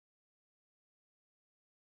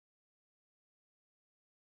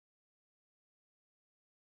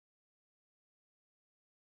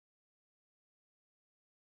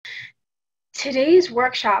Today's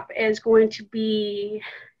workshop is going to be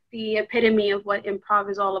the epitome of what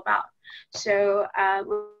improv is all about. So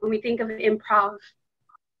when we think of improv,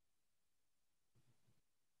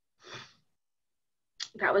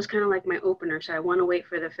 that was kind of like my opener, so I want to wait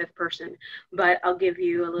for the fifth person, but I'll give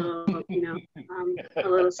you a little, a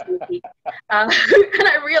little sneak peek. And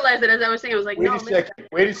I realized that as I was saying, I was like,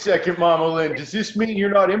 wait a second, Momma Lynn. Does this mean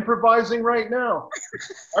you're not improvising right now?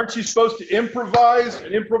 Aren't you supposed to improvise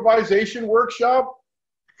an improvisation workshop?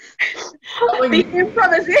 The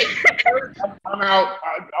improvisation. I'm out.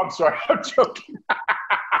 I'm sorry. I'm joking.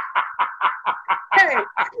 Hey,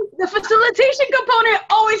 the facilitation component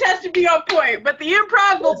always has to be on point, but the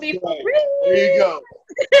improv will be free. There you go.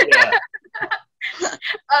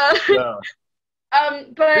 Yeah.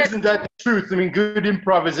 But isn't that the truth? I mean, good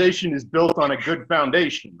improvisation is built on a good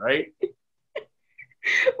foundation, right?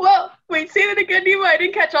 Well, wait, say that again, Nima. I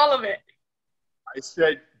didn't catch all of it. I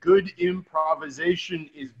said good improvisation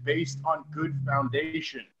is based on good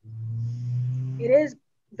foundation. It is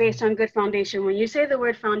based on good foundation. When you say the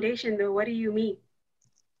word foundation, though, what do you mean?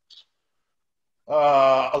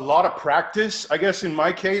 A lot of practice, I guess, in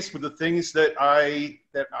my case, with the things that I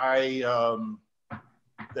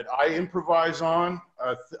improvise on.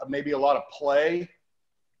 Maybe a lot of play.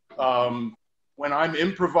 When I'm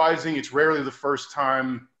improvising, it's rarely the first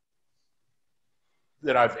time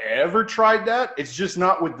that I've ever tried that. It's just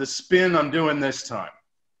not with the spin I'm doing this time.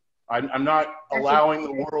 I'm not allowing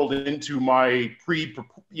the world into my am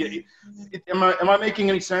I making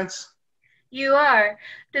any sense? You are.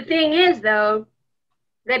 The thing is, though,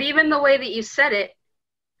 that even the way that you said it,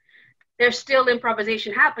 there's still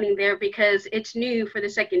improvisation happening there because it's new for the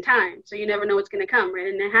second time. So you never know what's going to come, right?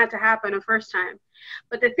 And it had to happen a first time.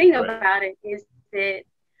 But the thing about it is that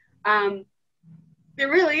there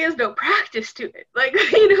really is no practice to it. Like,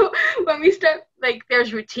 when we start, like,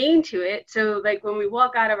 there's routine to it. So, like, when we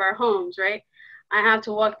walk out of our homes, right, I have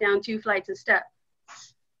to walk down 2 flights of steps.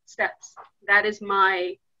 That is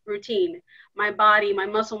my routine. My body, my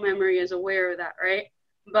muscle memory is aware of that, right?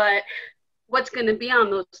 But what's going to be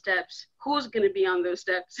on those steps, who's going to be on those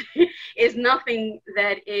steps, is nothing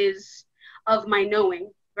that is of my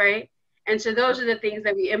knowing, right? And so those are the things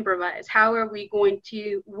that we improvise. How are we going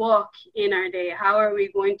to walk in our day? How are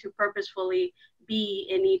we going to purposefully be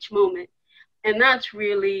in each moment? And that's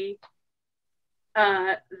really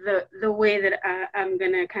the way that I'm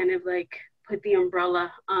going to kind of like put the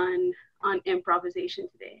umbrella on improvisation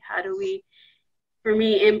today. How do we, for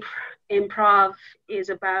me, improv is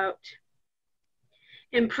about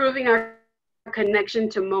improving our connection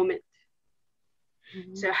to moment.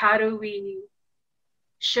 Mm-hmm. So how do we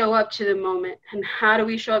show up to the moment? And how do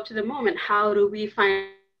we show up to the moment? How do we find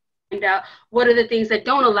out what are the things that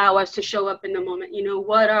don't allow us to show up in the moment?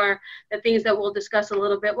 What are the things that we'll discuss a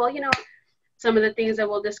little bit? Well, some of the things that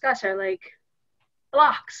we'll discuss are like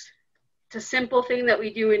blocks. It's a simple thing that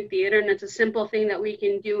we do in theater, and it's a simple thing that we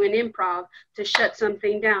can do in improv to shut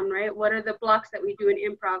something down, right? What are the blocks that we do in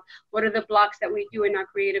improv? What are the blocks that we do in our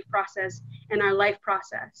creative process, in our life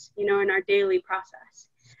process, in our daily process?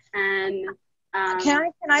 And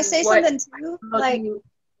can I say something too?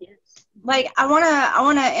 Like I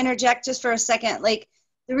wanna interject just for a second. Like,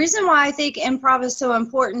 the reason why I think improv is so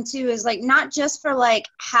important too is like not just for like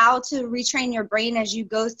how to retrain your brain as you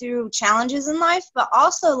go through challenges in life, but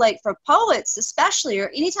also like for poets especially, or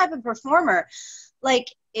any type of performer. Like,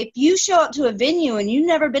 if you show up to a venue and you've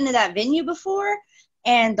never been to that venue before,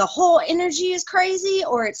 and the whole energy is crazy,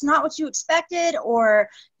 or it's not what you expected, or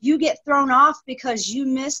you get thrown off because you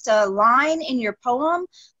missed a line in your poem,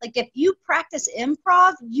 like if you practice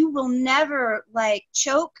improv, you will never like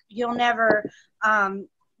choke. You'll never, the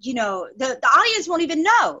audience won't even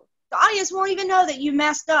know. The audience won't even know that you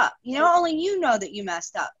messed up. Only you know that you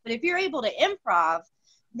messed up. But if you're able to improv,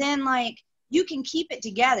 then like you can keep it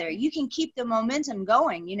together. You can keep the momentum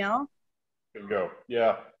going, There you go.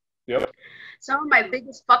 Yeah. Yep. Some of my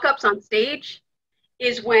biggest fuck ups on stage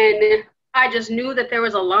is when I just knew that there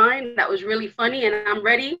was a line that was really funny and I'm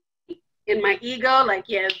ready in my ego, like,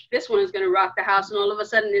 yeah, this one is going to rock the house. And all of a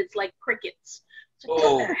sudden it's like crickets. It's like,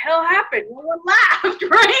 what the hell happened? No one laughed,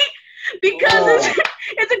 right? Because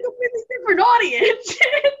it's a completely different audience.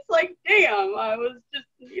 It's like, damn, I was just,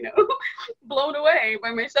 blown away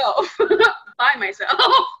by myself. By myself.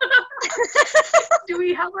 Do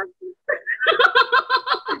we have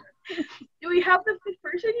the fifth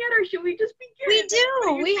person yet, or should we just begin? We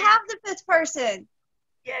do. We have the fifth person.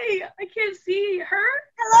 Yay! I can't see her.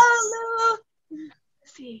 Hello, Lou.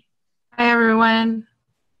 Let's see. Hi, everyone.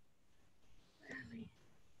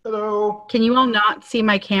 Hello. Can you all not see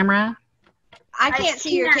my camera? I can't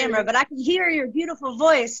see your camera, but I can hear your beautiful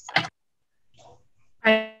voice.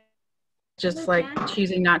 I just like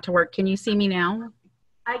choosing not to work. Can you see me now?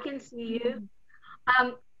 I can see you.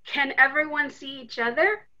 Can everyone see each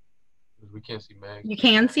other? We can't see Meg. You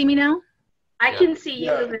can see me now? I can see you.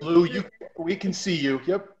 Yeah, Lou, we can see you.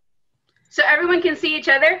 Yep. So everyone can see each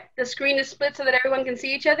other? The screen is split so that everyone can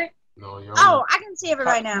see each other? No, you're Oh, I can see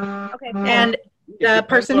everybody now. Okay. Cool. And the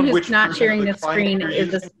person who's not version sharing of the the client screen you're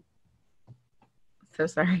is using. so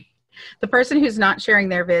sorry. The person who's not sharing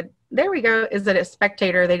their vid, there we go, is that a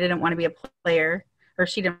spectator. They didn't want to be a player, or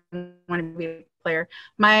she didn't want to be a player.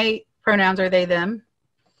 My pronouns are they, them.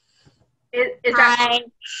 Is that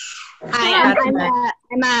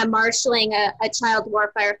I'm marshaling a child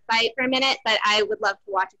warfare fight for a minute, but I would love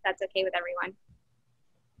to watch if that's okay with everyone.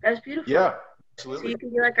 That's beautiful. Yeah, So absolutely. you can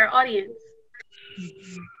be like our audience.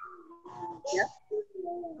 Yep.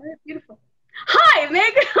 Oh, that's beautiful. Hi,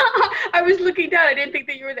 Meg. I was looking down. I didn't think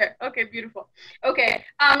that you were there. Okay, beautiful. Okay.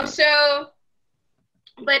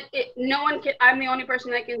 But no one can. I'm the only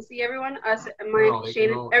person that can see everyone. Us,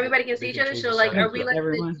 Shane, everybody can see each other. So like, are we like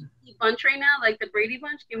the bunch right now, like the Brady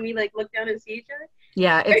Bunch? Can we like look down and see each other?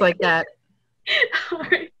 Yeah, it's like that. All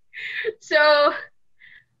right. So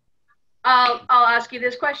I'll ask you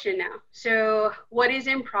this question now. So what is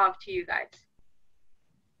improv to you guys?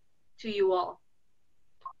 To you all?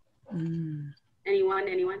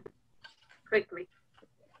 Anyone? Quickly.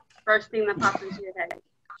 First thing that pops into your head.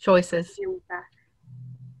 Choices.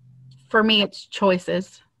 For me, it's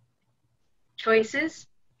choices. Choices?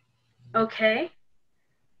 Okay.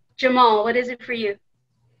 Jamal, what is it for you?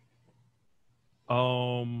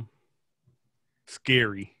 Scary.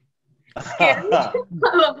 Scary? I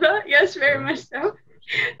love that. Yes, very much so.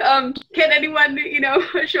 Can anyone,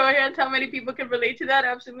 show of hands how many people can relate to that?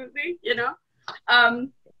 Absolutely,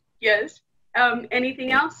 Yes.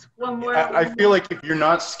 Anything else? One more. I feel like if you're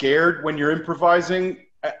not scared when you're improvising,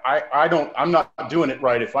 I'm not doing it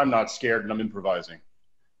right if I'm not scared and I'm improvising.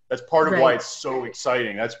 That's part of why it's so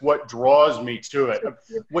exciting. That's what draws me to it.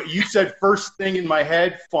 What you said first thing in my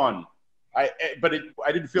head, fun. I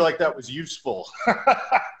didn't feel like that was useful.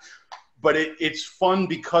 But it's fun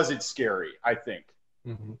because it's scary, I think.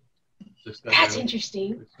 Mm-hmm. That's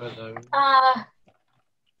interesting.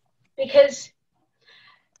 Because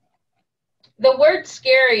the word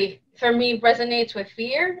scary for me resonates with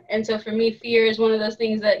fear. And so for me, fear is one of those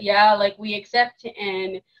things that, we accept,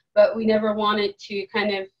 but we never wanted to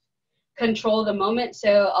kind of control the moment.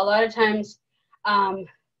 So a lot of times I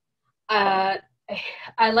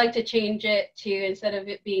like to change it to, instead of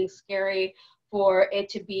it being scary, for it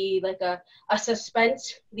to be like a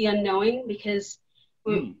suspense, the unknowing, because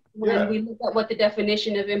when we look at what the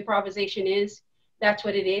definition of improvisation is, that's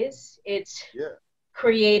what it is. It's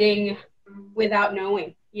creating without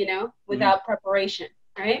knowing, without preparation,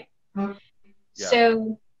 right? Yeah.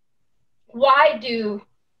 So why do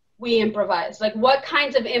we improvise? Like, what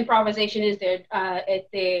kinds of improvisation is there?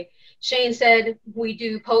 Shane said we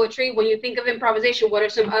do poetry. When you think of improvisation, what are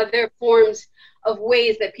some other forms of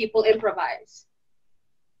ways that people improvise?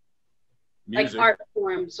 Music. Like art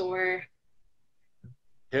forms or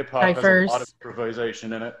hip hop has a lot of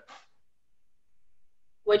improvisation in it.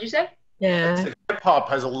 What'd you say? Yeah. Hip hop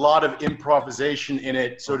has a lot of improvisation in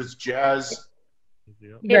it. So does jazz.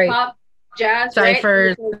 Hip hop, jazz,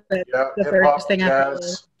 ciphers. Right? The first thing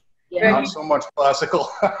jazz. Not so much classical.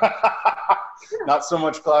 Not so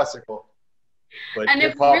much classical. But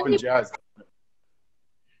hip hop and jazz.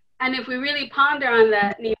 And if we really ponder on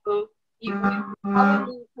that, Neil, you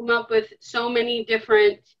probably come up with so many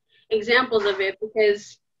different examples of it,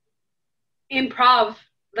 because improv,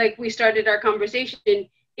 like we started our conversation,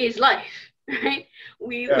 is life, right?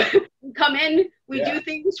 We come in, we do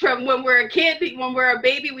things from when we're a kid, when we're a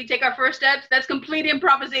baby, we take our first steps. That's complete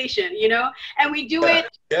improvisation, and we do it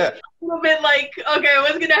a little bit like, okay,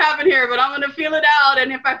 what's going to happen here? But I'm going to feel it out.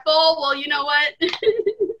 And if I fall, well, you know what?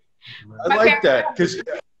 I like that, because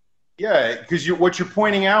what you're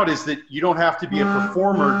pointing out is that you don't have to be a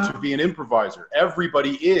performer to be an improviser.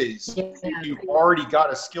 Everybody is. You've already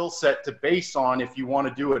got a skill set to base on if you want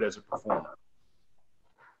to do it as a performer.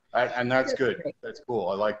 And that's good. That's cool.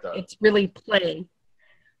 I like that. It's really play.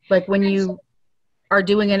 Like when you are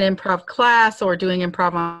doing an improv class or doing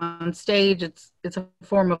improv on stage, it's a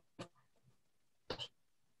form of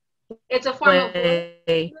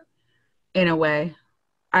play in a way.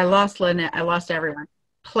 I lost Lynette. I lost everyone.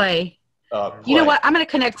 Play. You know what? I'm going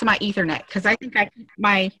to connect to my Ethernet because I think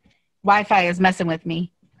my Wi-Fi is messing with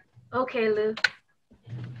me. Okay, Lou.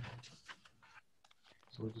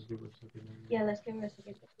 So we'll just give her a second. Yeah, let's give her a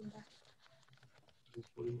second.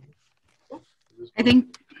 I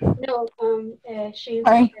think. No, Shane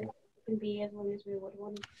can be as long as we would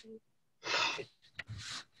want it to be.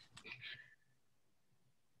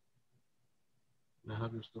 I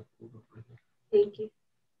have your stuff pulled up right here. Thank you.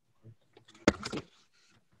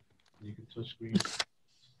 You can touch screen.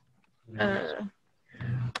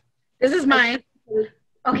 This is my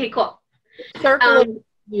Okay, cool. circle of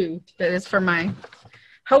view that is for my.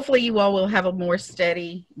 Hopefully, you all will have a more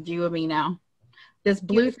steady view of me now. This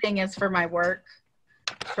blue thing is for my work,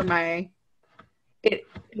 for my.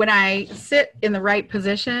 When I sit in the right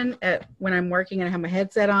position when I'm working and I have my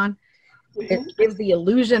headset on, it gives the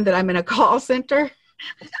illusion that I'm in a call center.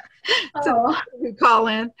 So who call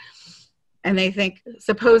in, and they think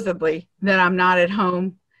supposedly that I'm not at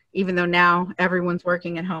home, even though now everyone's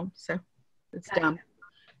working at home. So it's dumb,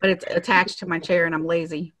 but it's attached to my chair, and I'm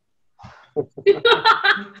lazy.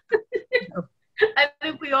 I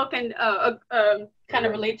think we all can kind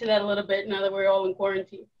of relate to that a little bit now that we're all in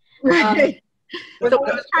quarantine. Right. So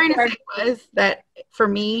what I was trying to say was that for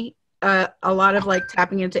me, a lot of like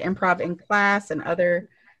tapping into improv in class and other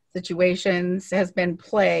situations has been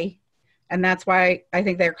play, and that's why I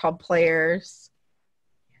think they're called players.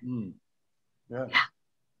 Yeah.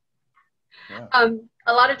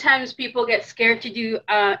 A lot of times people get scared to do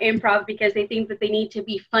improv because they think that they need to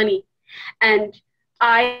be funny, and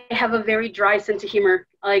I have a very dry sense of humor.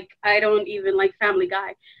 Like, I don't even like Family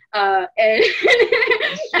Guy, and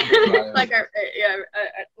like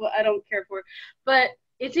I don't care for it. But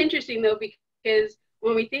it's interesting though, because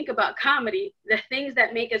when we think about comedy, the things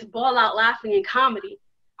that make us bawl out laughing in comedy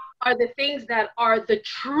are the things that are the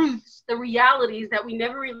truths, the realities that we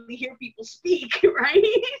never really hear people speak, right?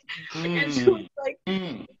 And so it's like,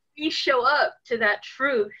 if we show up to that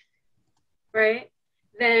truth, right,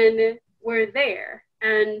 then we're there.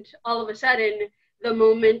 And all of a sudden, the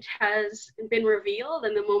moment has been revealed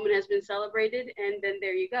and the moment has been celebrated, and then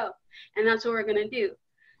there you go. And that's what we're going to do.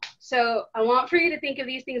 So I want for you to think of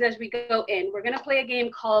these things as we go in. We're going to play a game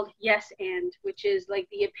called Yes And, which is like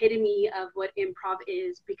the epitome of what improv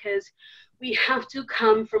is, because we have to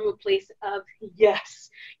come from a place of yes,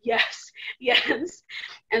 yes, yes.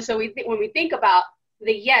 And so when we think about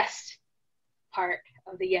the yes part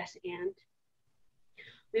of the yes and,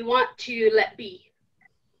 we want to let be.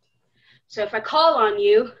 So if I call on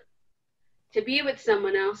you to be with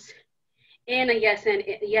someone else in a yes and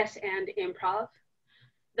improv,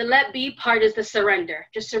 the let be part is the surrender.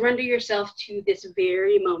 Just surrender yourself to this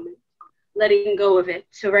very moment, letting go of it.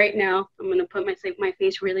 So right now, I'm going to put my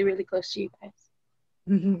face really, really close to you guys.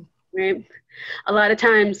 Right? A lot of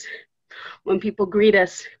times when people greet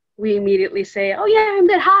us, we immediately say, oh yeah, I'm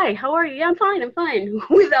good. Hi, how are you? Yeah, I'm fine.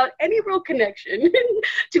 Without any real connection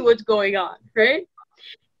to what's going on, right?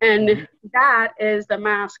 And that is the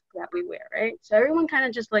mask that we wear, right? So everyone kind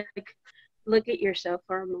of just like look at yourself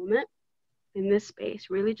for a moment in this space.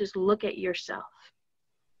 Really just look at yourself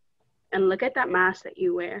and look at that mask that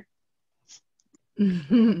you wear.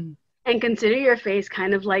 And consider your face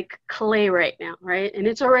kind of like clay right now, right? And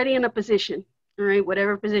it's already in a position, all right?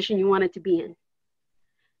 Whatever position you want it to be in.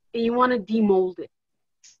 And you want to demold it.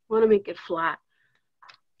 You want to make it flat.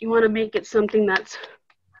 You want to make it something that's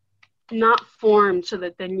not formed so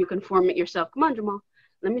that then you can form it yourself. Come on, Jamal.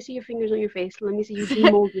 Let me see your fingers on your face. Let me see you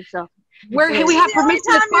demold yourself. We have permission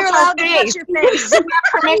to touch our face.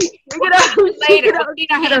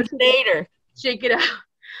 Later. Shake it out.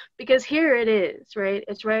 Because here it is, right?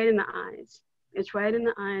 It's right in the eyes. It's right in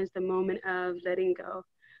the eyes, the moment of letting go,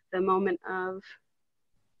 the moment of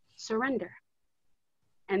surrender.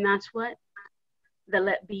 And that's what the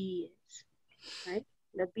let be is, right?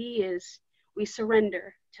 The be is we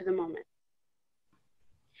surrender to the moment.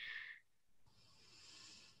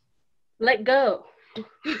 Let go.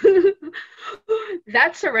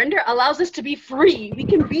 That surrender allows us to be free. We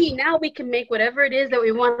can be, now we can make whatever it is that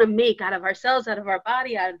we want to make out of ourselves, out of our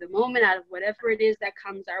body, out of the moment, out of whatever it is that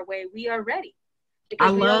comes our way. We are ready.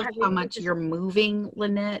 I love how much you're moving,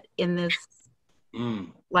 Lynette, in this.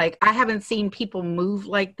 Like, I haven't seen people move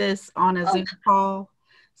like this on a Zoom call.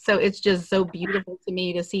 So it's just so beautiful to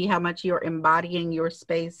me to see how much you're embodying your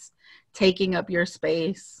space, taking up your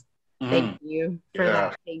space. Thank you for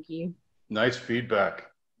that. Thank you. Nice feedback.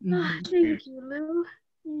 Thank you, Lou.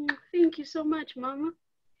 Thank you so much, Mama.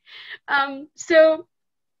 So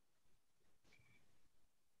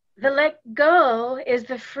the let go is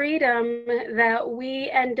the freedom that we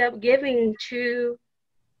end up giving to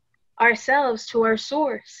ourselves, to our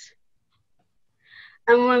source.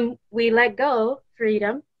 And when we let go,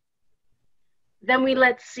 freedom, then we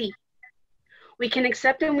let see. We can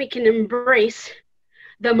accept and we can embrace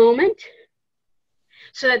the moment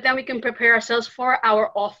so that then we can prepare ourselves for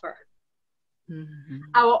our offer.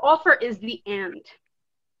 Our offer is the and.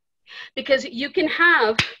 Because you can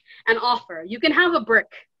have an offer, you can have a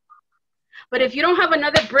brick, but if you don't have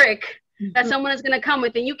another brick that someone is going to come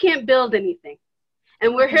with, and you can't build anything.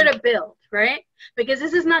 And we're here to build, right? Because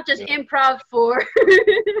this is not just improv for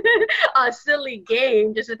a silly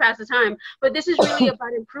game just to pass the time, but this is really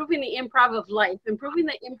about improving the improv of life, improving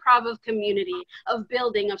the improv of community, of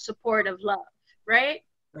building, of support, of love, right?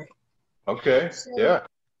 Okay, yeah.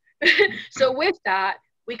 So with that,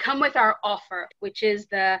 we come with our offer, which is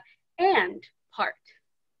the and part.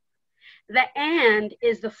 The and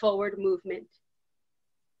is the forward movement.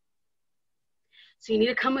 So you need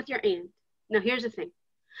to come with your and. Now, here's the thing.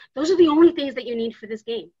 Those are the only things that you need for this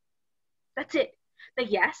game. That's it. The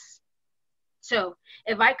yes. So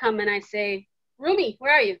if I come and I say, Rumi,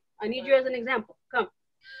 where are you? I need you as an example. Come.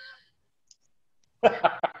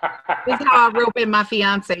 This is how I rope in my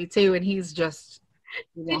fiance, too, and he's just...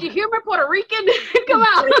 Did you hear my Puerto Rican? Come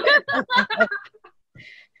out.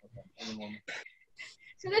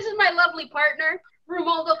 So this is my lovely partner,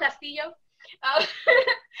 Romualdo Castillo.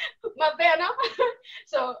 Mavana.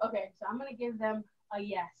 So I'm gonna give them a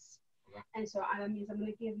yes, and so that means I'm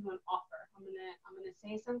gonna give you an offer. I'm gonna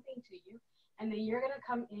say something to you, and then you're gonna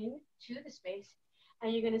come in to the space,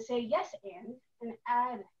 and you're gonna say yes and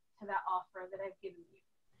add to that offer that I've given you.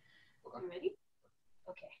 You ready?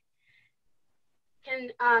 Okay.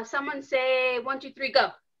 Can someone say 1, 2, 3,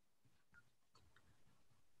 go?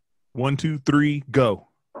 1, 2, 3, go.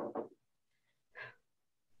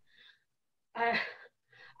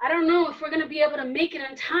 I don't know if we're going to be able to make it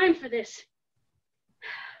on time for this.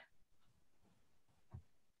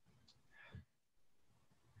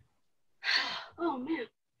 Oh, man.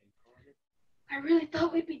 I really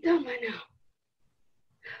thought we'd be done by now.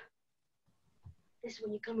 This is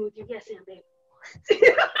when you come in with your yes and, babe.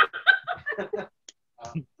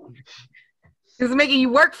 This is making you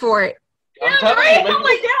work for it. Yeah, right? I'm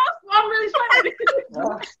like, yeah, I'm really excited.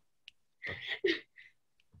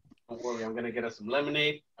 Don't worry, I'm gonna get us some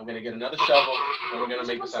lemonade. I'm gonna get another shovel, and we're gonna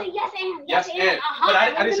make this happen. Yes and. Yes and. But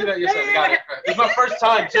I didn't see that yes and. I got it. It's my first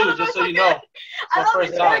time too, just so you know. It's my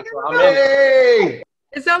first time, so I'm in it.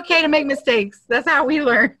 It's okay to make mistakes. That's how we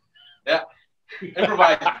learn. Yeah.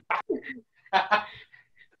 Improvise.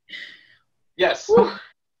 Yes. Whew.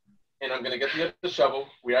 And I'm gonna get the shovel.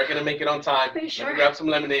 We are gonna make it on time. Are you sure? Let me grab some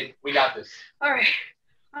lemonade. We got this. All right.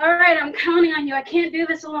 I'm counting on you. I can't do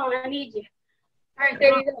this alone. I need you. All right,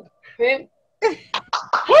 there you go. Right?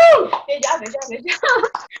 Woo! Good job.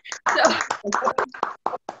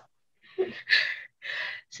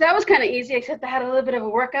 So that was kind of easy, except I had a little bit of a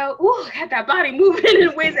workout. Ooh, I got that body moving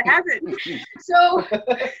in ways it hasn't. So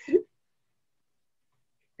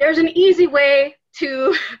there's an easy way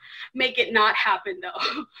to make it not happen,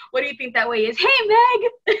 though. What do you think that way is? Hey,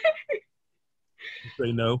 Meg!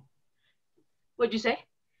 Say no. What'd you say?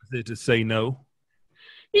 I said to say no.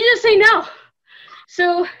 You just say no.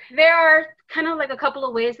 So there are kind of like a couple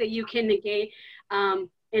of ways that you can negate an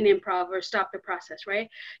improv or stop the process, right?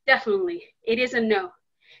 Definitely, it is a no.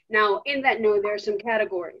 Now, in that no, there are some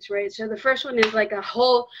categories, right? So the first one is like a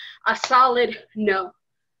solid no,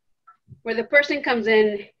 where the person comes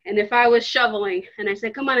in, and if I was shoveling and I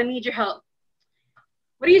said, come on, I need your help.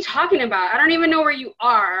 What are you talking about? I don't even know where you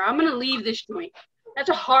are. I'm gonna leave this joint. That's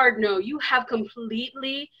a hard no. You have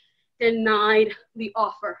completely denied the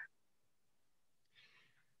offer.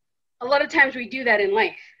 A lot of times we do that in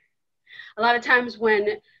life. A lot of times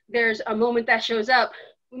when there's a moment that shows up,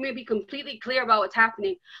 we may be completely clear about what's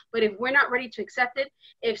happening, but if we're not ready to accept it,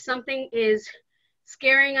 if something is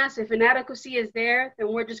scaring us, if inadequacy is there,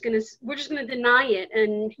 then we're just gonna deny it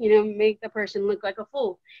and make the person look like a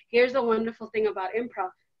fool. Here's the wonderful thing about improv.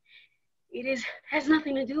 It has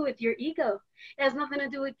nothing to do with your ego. It has nothing to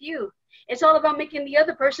do with you. It's all about making the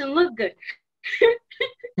other person look good.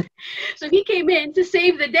 So he came in to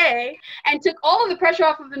save the day and took all of the pressure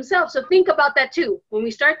off of himself. So think about that too. When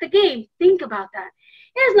we start the game, think about that.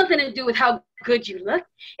 It has nothing to do with how good you look.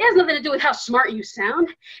 It has nothing to do with how smart you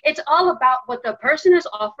sound. It's all about what the person has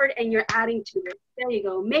offered and you're adding to it. There you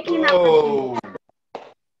go. Making that person.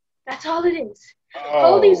 That's all it is.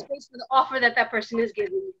 Holding space for the offer that person is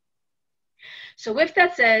giving you. So with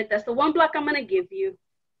that said, that's the one block I'm going to give you.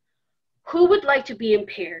 Who would like to be in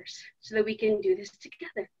pairs so that we can do this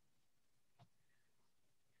together?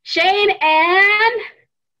 Shane and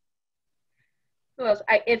who else?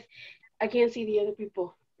 I can't see the other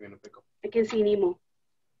people. I can see Nemo.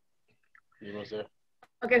 Nemo's there.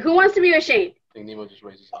 Okay, who wants to be with Shane? I think Nemo just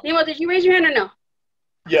raised his hand. Nemo, did you raise your hand or no?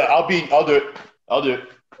 Yeah, I'll do it.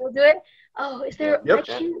 We'll do it? Oh, is there? Yep.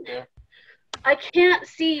 I can't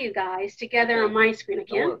see you guys together on my screen. I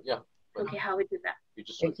can't? Yeah. Okay, how would we do that? You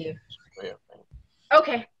just Thank you.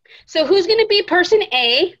 Okay, So who's going to be person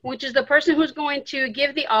A, which is the person who's going to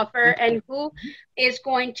give the offer, and who is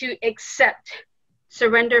going to accept,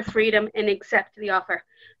 surrender freedom, and accept the offer?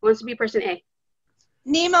 Who wants to be person A?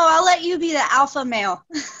 Nemo, I'll let you be the alpha male.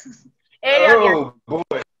 Oh,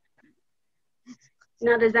 boy.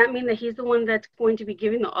 Now, does that mean that he's the one that's going to be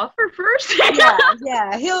giving the offer first?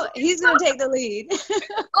 Yeah, he's going to take the lead.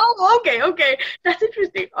 Oh, okay. That's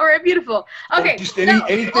interesting. All right, beautiful. Okay. Just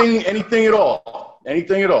anything at all.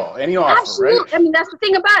 Anything at all. Any offer, absolutely. right? I mean, that's the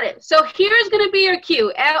thing about it. So here's going to be your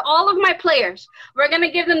cue. All of my players, we're going to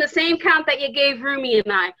give them the same count that you gave Rumi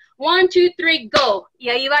and I. 1, 2, 3, go. Y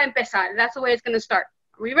ahí va a empezar. That's the way it's going to start.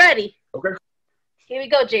 Are we ready? Okay. Here we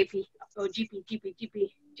go, JP. Oh, GP.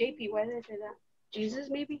 JP, why did I say that? Jesus,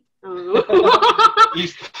 maybe? I don't know.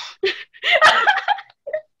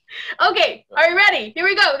 Okay, are you ready? Here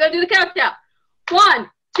we go. We're going to do the countdown. 1,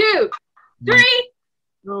 2, 3,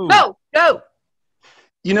 go.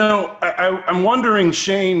 You know, I'm wondering,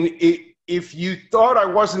 Shane, if you thought I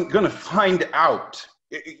wasn't going to find out,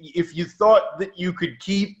 if you thought that you could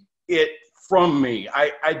keep it from me.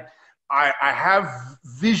 I have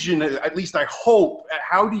vision, at least I hope.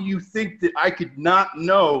 How do you think that I could not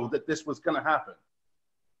know that this was going to happen?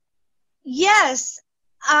 Yes,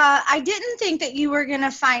 I didn't think that you were going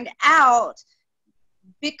to find out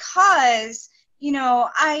because, you know,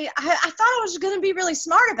 I thought I was going to be really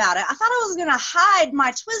smart about it. I thought I was going to hide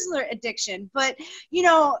my Twizzler addiction. But, you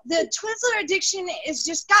know, the Twizzler addiction is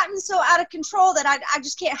just gotten so out of control that I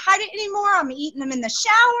just can't hide it anymore. I'm eating them in the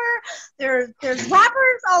shower. There's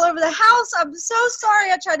wrappers all over the house. I'm so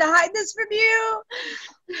sorry I tried to hide this from you.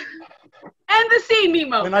 And the scene,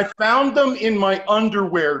 Nemo. When I found them in my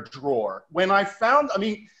underwear drawer.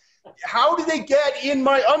 How did they get in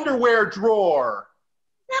my underwear drawer?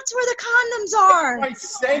 That's where the condoms are. My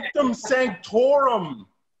sanctum sanctorum.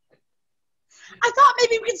 I thought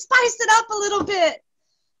maybe we could spice it up a little bit.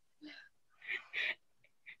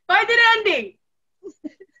 Find an ending.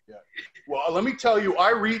 Yeah. Well, let me tell you,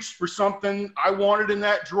 I reached for something I wanted in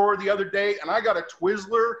that drawer the other day, and I got a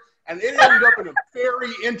Twizzler, and it ended up in a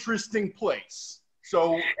very interesting place.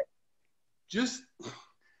 So, just...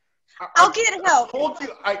 I'll get help. I told you,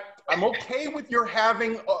 I'm okay with your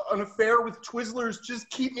having an affair with Twizzlers. Just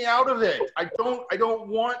keep me out of it. I don't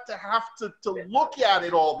want to have to look at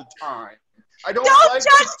it all the time. I don't like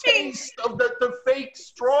the taste of the fake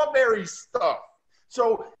strawberry stuff.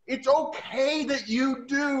 So it's okay that you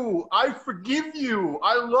do. I forgive you.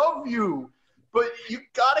 I love you. But you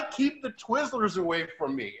gotta keep the Twizzlers away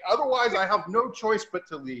from me. Otherwise, I have no choice but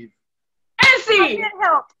to leave. Essie!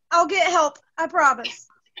 I'll get help. I promise.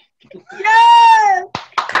 Yes!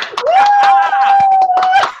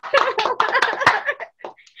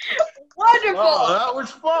 Wonderful. Oh, that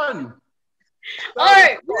was fun. All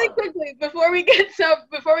right, really quickly before we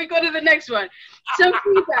go to the next one, some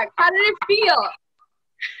feedback. How did it feel?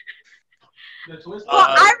 Well,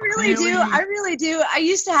 I really do. I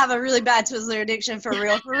used to have a really bad Twizzler addiction for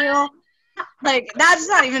real. Like, that's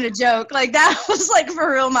not even a joke. Like, that was like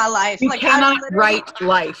for real my life. You like, cannot write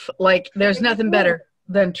life. Like, there's nothing better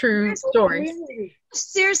than true stories.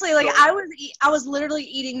 Seriously, like I was literally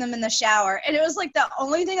eating them in the shower, and it was like the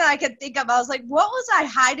only thing that I could think of. I was like, what was I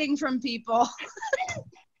hiding from people?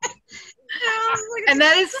 And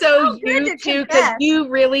that is so you too, because you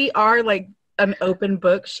really are like an open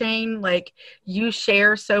book, Shane. Like, you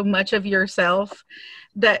share so much of yourself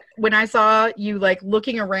that when I saw you like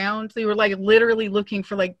looking around, you were like literally looking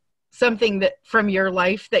for like something that from your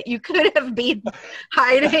life that you could have been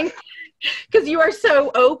hiding. Because you are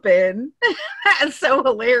so open. That's so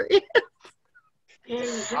hilarious.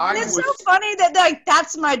 It's so funny that like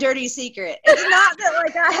that's my dirty secret. It's not that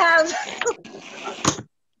like I have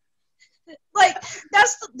like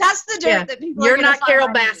that's the dirt that people. You're not Carol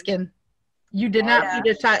Baskin. You did not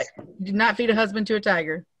feed a husband to a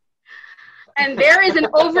tiger. And there is an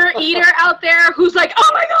overeater out there who's like, oh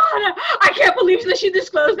my God, I can't believe that she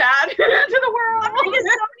disclosed that to the world. I'm gonna get so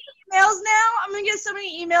many emails now. I'm gonna get so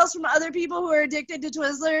many emails from other people who are addicted to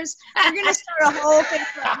Twizzlers. We're gonna start a whole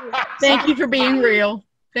Facebook group. Thank you for being real.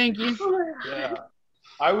 Thank you. Yeah,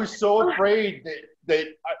 I was so afraid that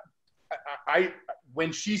I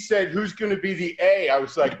when she said who's going to be the A, I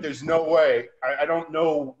was like, there's no way. I don't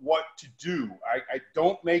know what to do. I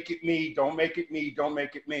don't make it me. Don't make it me. Don't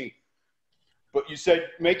make it me. But you said,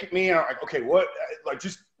 make it me. And I'm like, okay, what? Like,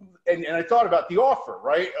 just, and I thought about the offer,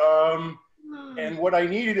 right? And what I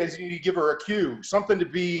needed is you need to give her a cue, something to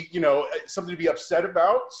be, something to be upset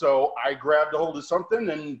about. So I grabbed a hold of something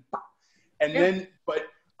and then, but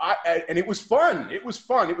and it was fun. It was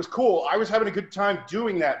fun. It was cool. I was having a good time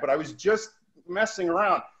doing that, but I was just messing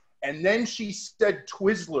around. and then she said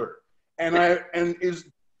Twizzler, and is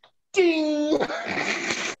ding.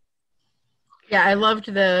 Yeah, I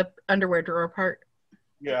loved the underwear drawer part.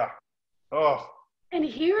 Yeah. Oh. And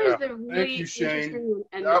here is the really Thank you, Shane.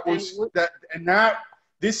 interesting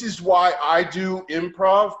This is why I do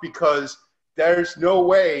improv, because there's no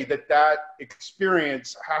way that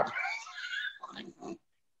experience happens.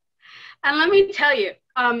 And let me tell you,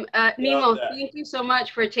 Nemo, thank you so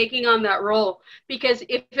much for taking on that role, because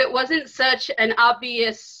if it wasn't such an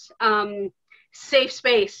obvious safe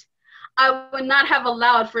space, I would not have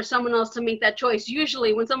allowed for someone else to make that choice.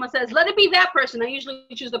 Usually when someone says, let it be that person, I usually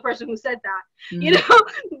choose the person who said that, you know,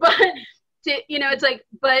 but, it's like,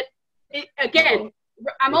 but again,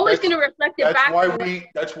 I'm always going to reflect it back.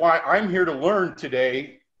 That's why I'm here to learn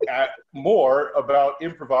today more about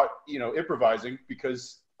improvising,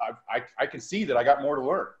 because I can see that I got more to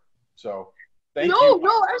learn. So thank you.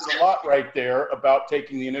 There's a lot right there about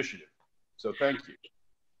taking the initiative. So thank you.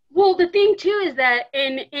 Well, the thing too is that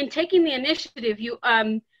in taking the initiative, you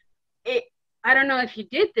I don't know if you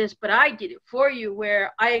did this, but I did it for you,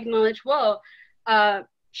 where I acknowledge,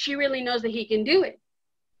 she really knows that he can do it.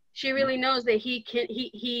 She really knows that he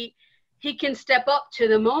can step up to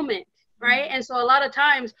the moment, right? And so a lot of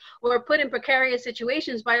times we're put in precarious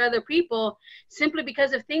situations by other people simply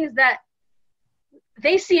because of things that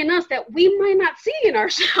they see in us that we might not see in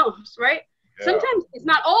ourselves, right? Yeah. Sometimes it's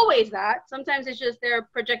not always that. Sometimes it's just they're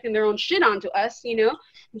projecting their own shit onto us, you know?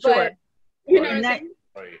 But, you know,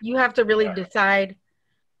 you have to really decide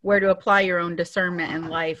where to apply your own discernment in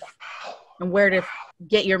life and where to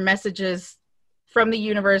get your messages from the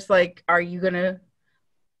universe. Like, are you going to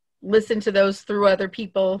listen to those through other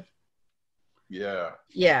people? Yeah.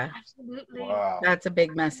 Yeah. Absolutely. Wow. That's a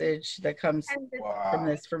big message that comes from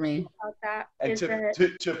this for me. And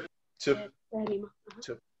to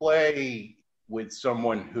play with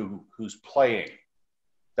someone who's playing.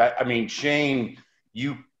 That, I mean, Shane,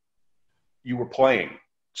 you were playing.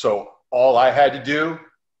 So all I had to do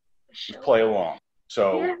was play along.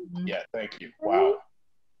 So yeah, thank you. Wow.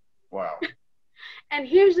 Wow. And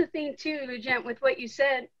here's the thing too, Lugent, with what you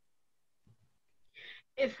said,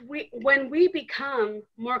 when we become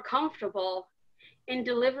more comfortable in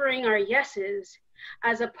delivering our yeses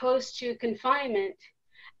as opposed to confinement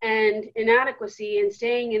and inadequacy and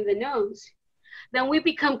staying in the no's, then we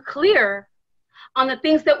become clear on the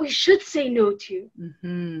things that we should say no to.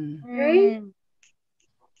 Right?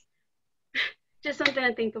 Just something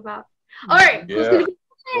to think about. All right. Yeah. Who's gonna be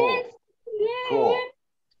Cool.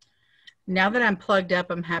 Now that I'm plugged up,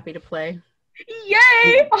 I'm happy to play.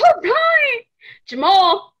 Yay! All right.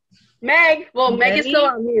 Jamal, Meg. Well, Meg is still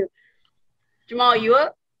on mute. Jamal, you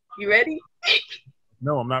up? You ready?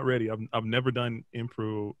 No, I'm not ready. I've never done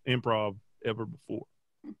improv ever before.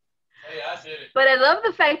 Hey, I did it. But I love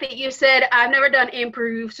the fact that you said, I've never done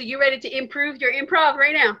improv. So you ready to improve your improv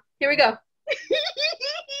right now? Here we go.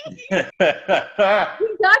 We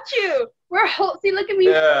got you. See, look at me.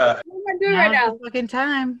 Yeah. What am I doing right now? Fucking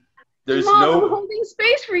time. There's Jamal, I'm holding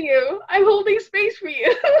space for you. I'm holding space for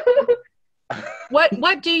you.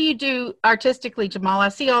 What do you do artistically, Jamal? I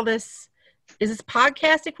see all this. Is this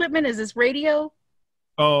podcast equipment? Is this radio?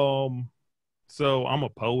 So I'm a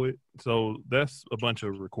poet. So that's a bunch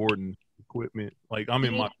of recording equipment. Like I'm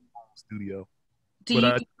in my studio. Do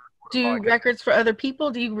you do records for other people?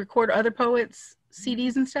 Do you record other poets'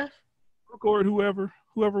 CDs and stuff? Record whoever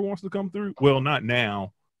wants to come through. Well, not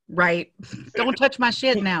now. Right. Don't touch my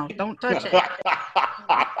shit now. Don't touch it.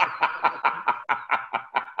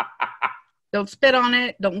 Don't spit on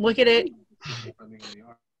it. Don't look at it.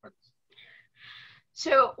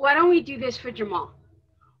 So why don't we do this for Jamal?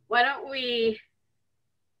 Why don't we,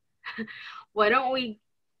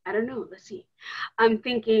 I don't know, let's see. I'm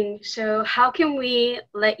thinking, so how can we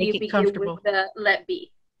let you begin with the let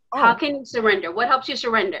be? Oh. How can you surrender? What helps you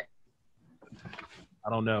surrender? I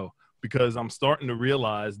don't know, because I'm starting to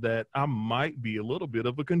realize that I might be a little bit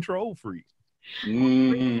of a control freak.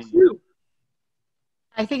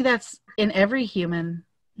 I think that's in every human,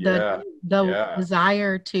 the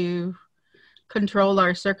desire to control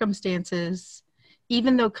our circumstances,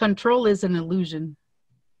 even though control is an illusion.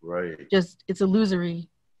 Right. Just, it's illusory.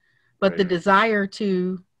 But the desire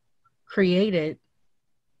to create it,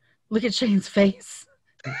 look at Shane's face.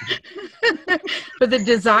 But the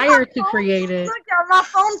desire to create it. Look, my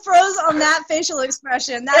phone froze on that facial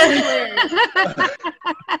expression. That is hilarious.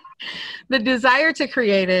 The desire to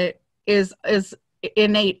create it is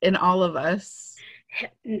innate in all of us.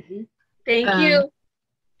 Mm-hmm. Thank you.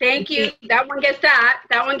 Thank you. That one gets that.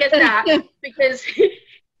 That one gets that. Because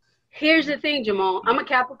here's the thing, Jamal. I'm a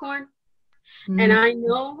Capricorn. And I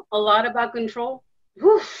know a lot about control.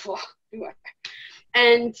 Oof,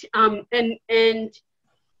 and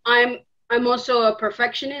I'm also a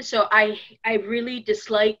perfectionist, so I really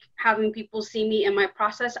dislike having people see me in my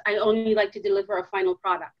process. I only like to deliver a final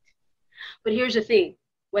product. But here's the thing.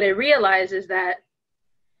 What I realized is that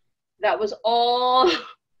was all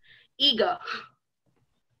ego.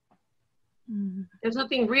 There's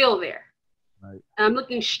nothing real there. Right. And I'm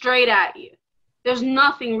looking straight at you. There's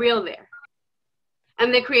nothing real there.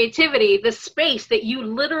 And the creativity, the space that you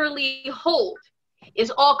literally hold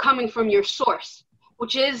is all coming from your source,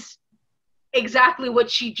 which is exactly what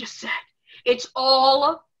she just said. It's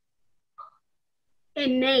all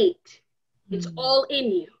innate. It's all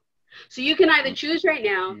in you. So you can either choose right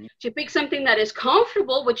now to pick something that is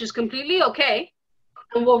comfortable, which is completely okay,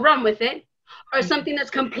 and we'll run with it, or something that's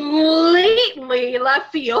completely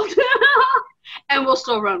left field, and we'll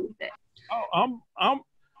still run with it. Oh,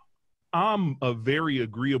 I'm a very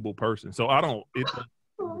agreeable person, so I don't.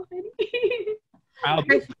 I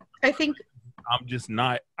think I'm just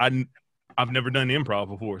not. I've never done improv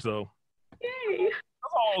before, so Yay.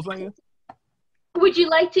 that's all I was saying. Would you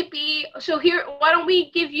like to be, so here, why don't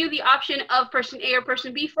we give you the option of person A or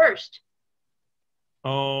person B first?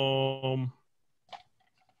 I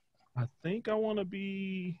think I want to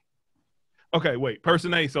be. Okay, wait.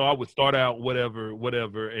 Person A. So I would start out whatever,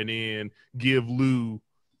 and then give Lou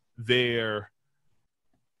their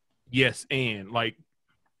yes and, like,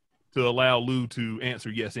 to allow Lou to answer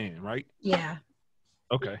yes and, right? Yeah.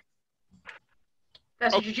 Okay.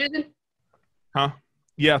 That's what you're choosing? Huh?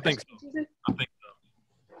 Yeah, I think so. I think so.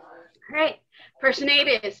 All right, person A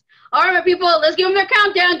it is. All right, my people, let's give them their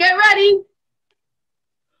countdown. Get ready.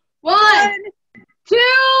 1,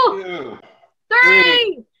 2,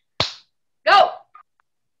 3, go.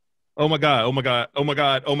 Oh my God! Oh my God! Oh my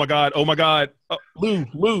God! Oh my God! Oh my God! Lou,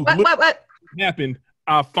 What? happened?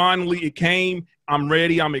 It came. I'm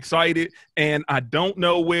ready. I'm excited, and I don't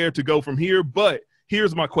know where to go from here. But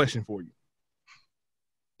here's my question for you: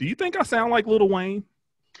 do you think I sound like Lil Wayne?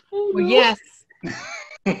 Well, yes.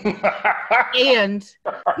 And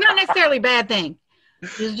not necessarily a bad thing.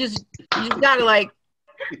 You just gotta, like,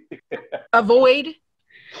 avoid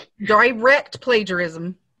direct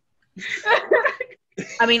plagiarism.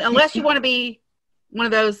 I mean, unless you want to be one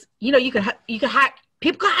of those, you could hire,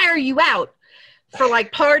 people could hire you out for,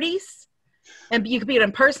 like, parties, and you could be an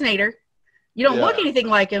impersonator. You don't look anything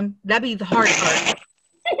like him. That'd be the hard part.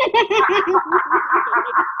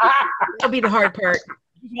 That'll be the hard part.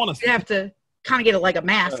 You have to kind of get like a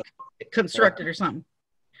mask constructed or something.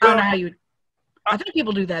 I don't know how you. I think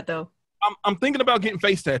people do that though. I'm thinking about getting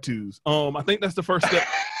face tattoos. I think that's the first step.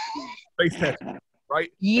 Face tattoo,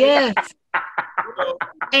 right? Yes.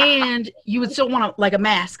 And you would still want like a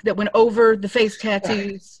mask that went over the face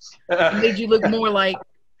tattoos and made you look more like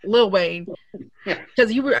Lil Wayne.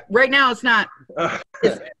 Because you were right now. It's not.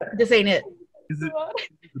 This ain't it. Is it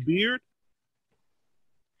the beard?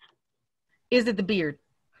 Is it the beard?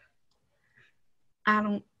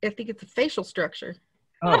 I think it's a facial structure.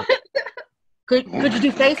 Oh. Could you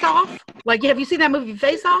do Face Off? Like, have you seen that movie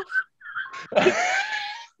Face Off?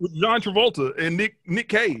 With John Travolta and Nick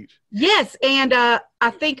Cage. Yes, and I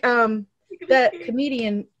think that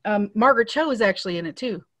comedian Margaret Cho is actually in it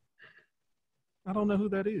too. I don't know who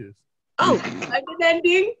that is. Oh, like an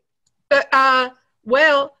ending.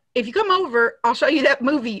 Well, if you come over, I'll show you that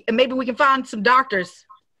movie, and maybe we can find some doctors.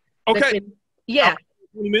 Okay. Yeah.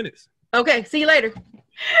 20 minutes. Okay. See you later.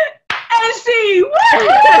 And see.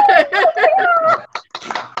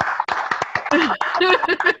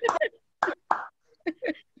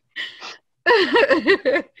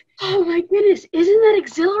 Oh my goodness. Isn't that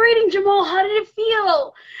exhilarating, Jamal? How did it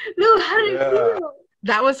feel? Lou, how did it feel?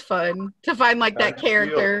 That was fun to find like that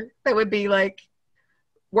character that would be like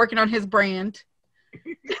working on his brand.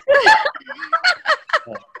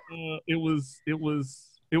 It was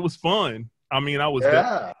fun. I mean, I was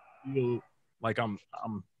feel like I'm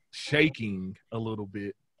shaking a little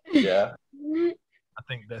bit. Yeah. I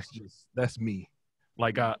think that's me.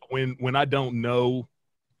 Like when I don't know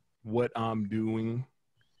what I'm doing,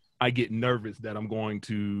 I get nervous that I'm going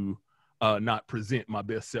to not present my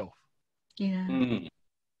best self. Yeah. Mm.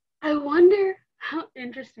 I wonder how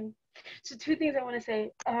interesting. So 2 things I want to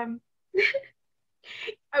say. I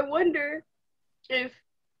wonder if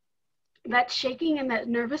that shaking and that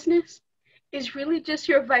nervousness is really just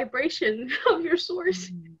your vibration of your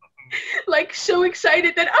source. Like, so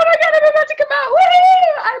excited that, oh my God, I'm about to come out. Woo!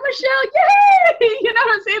 I'm Michelle. Yay! You know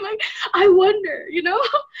what I'm saying? Like, I wonder,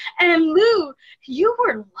 And Lou, you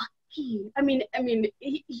were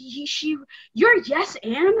You're yes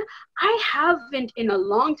and. I haven't in a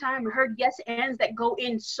long time heard yes ands that go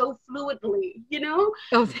in so fluidly, you know?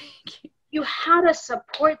 Oh, thank you. You had a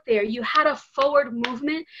support there. You had a forward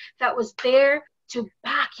movement that was there to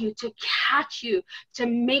back you, to catch you, to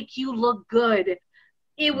make you look good.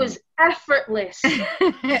 It was effortless.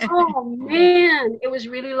 Oh man, it was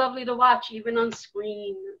really lovely to watch, even on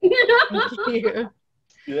screen. Thank you.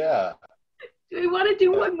 Yeah. Do we want to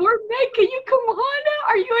do one more, Meg? Can you come on?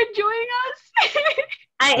 Are you enjoying us?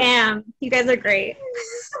 I am. You guys are great.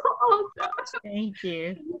 Awesome. Thank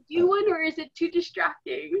you. Can you do one, or is it too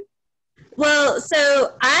distracting? Well,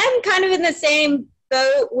 so I'm kind of in the same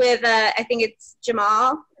boat with, I think it's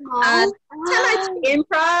Jamal. Last time I took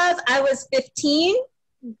improv, I was 15,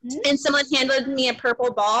 and someone handed me a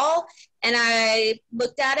purple ball, and I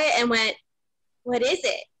looked at it and went, "What is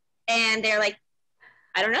it?" And they're like,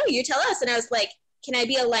 "I don't know, you tell us." And I was like, "Can I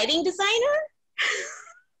be a lighting designer?"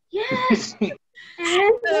 Yes. So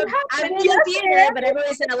I'm in the theater, but I've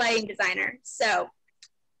always been a lighting designer. So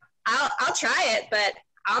I'll try it, but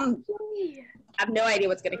I have no idea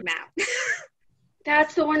what's going to come out.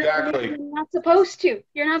 That's the one Exactly. you're not supposed to.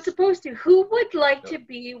 You're not supposed to. Who would like to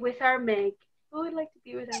be with our Meg? Who would like to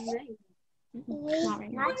be with our Meg?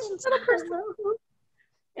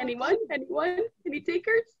 Anyone? Anyone? Any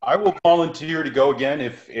takers? I will volunteer to go again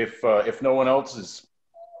if no one else is.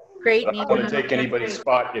 Great. I don't want to take anybody's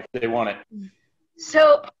spot if they want it.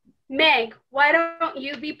 So, Meg, why don't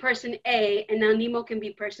you be person A, and now Nemo can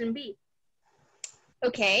be person B?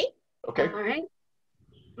 Okay. Okay. All right.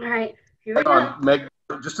 All right. Here we Hang go. on, Meg.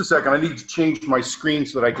 Just a second. I need to change my screen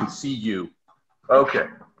so that I can see you. Okay.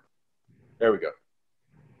 There we go.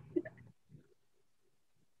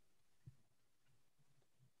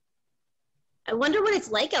 I wonder what it's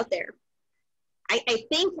like out there. I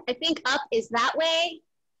think up is that way.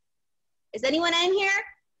 Is anyone in here?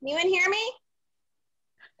 Can you hear me?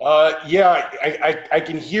 Yeah, I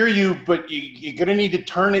can hear you, but you're gonna need to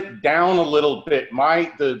turn it down a little bit.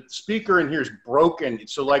 The speaker in here is broken,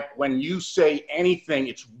 so like when you say anything,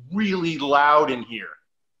 it's really loud in here.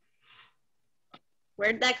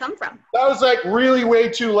 Where did that come from? That was like really way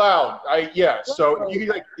too loud. So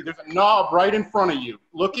there's a knob right in front of you.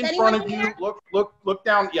 Look in front of you. Look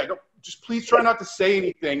down. Yeah, just please try not to say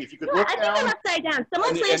anything. If you could look I down. think I'm upside down.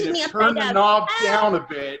 Someone planted me upside down. Turn the knob down a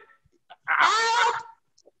bit. Ow.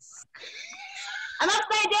 I'm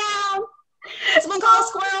upside down. Someone call a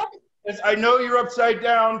squirrel. I know you're upside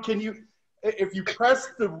down. Can you, if you press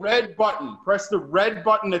the red button that's right in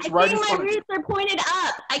front of you. My roots are pointed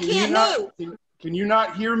up. I can't move. Can you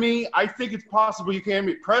not hear me? I think it's possible you can hear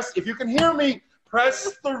me. If you can hear me,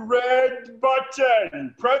 press the red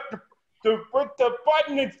button. Put the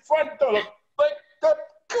button in front of the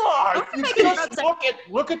God. You just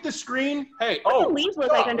look at the screen. Hey, what do leaves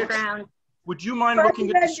look like underground? Would you mind looking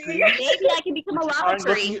at the screen? Maybe I can become a lava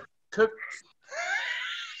tree.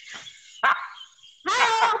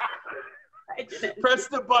 Press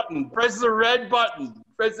the button. Press the red button.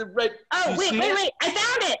 Press the red. Oh, wait. I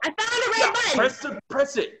found it. I found a red button.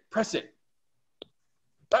 Press it.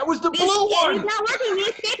 That was the blue one. It's not working. The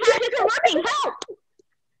escape hatch isn't working.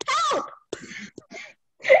 Help!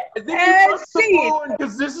 I think you pressed the blue one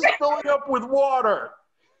because this is filling up with water.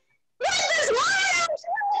 This is water!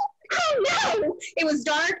 Oh no! It was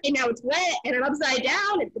dark and now it's wet and I'm upside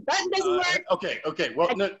down and the button doesn't work. Okay.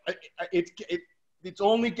 Well, no, it's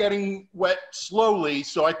only getting wet slowly,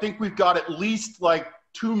 so I think we've got at least like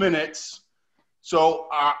 2 minutes. So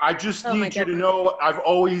I just need you to know I've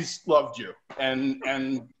always loved you, and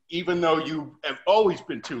even though you have always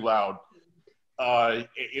been too loud,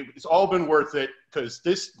 it's all been worth it because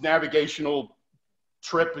this navigational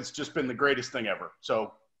trip has just been the greatest thing ever.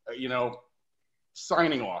 So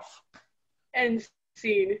signing off. And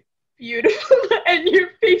scene. Beautiful. And your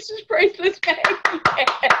face is priceless, Meg.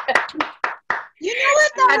 You know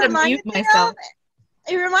what that I had to reminded mute me myself. of?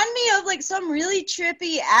 It reminded me of like some really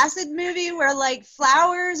trippy acid movie where like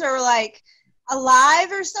flowers are like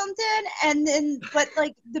alive or something, and then but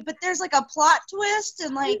there's like a plot twist,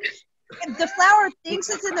 and like the flower thinks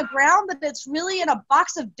it's in the ground, but it's really in a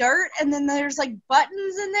box of dirt, and then there's like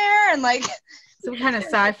buttons in there, and like some kind of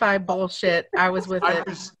sci-fi bullshit. I was with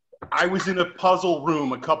it. I was in a puzzle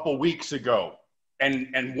room a couple weeks ago,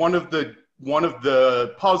 and one of the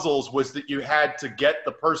puzzles was that you had to get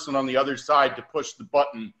the person on the other side to push the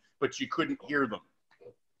button, but you couldn't hear them.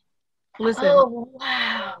 Listen. Oh,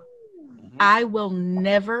 wow. I will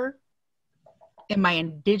never in my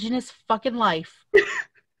indigenous fucking life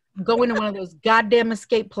go into one of those goddamn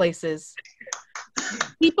escape places.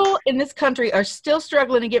 People in this country are still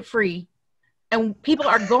struggling to get free. and people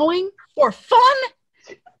are going for fun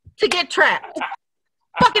to get trapped.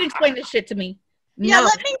 Fucking explain this shit to me. Yeah, No.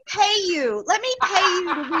 let me pay you. Let me pay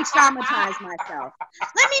you to re-traumatize myself.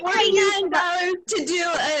 Let me pay you $49 to do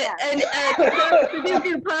a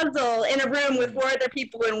Sudoku puzzle in a room with 4 other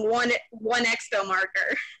people and one expo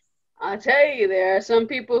marker. I'll tell you, there are some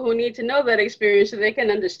people who need to know that experience so they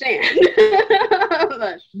can understand.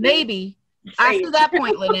 Maybe. I see that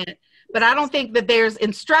point, Lynette. But I don't think that there's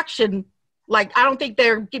instruction. Like, I don't think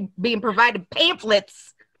they're being provided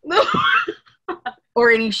pamphlets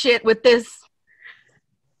or any shit with this.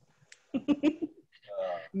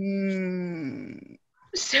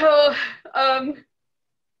 So,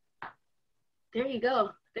 there you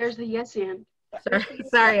go. There's the yes and.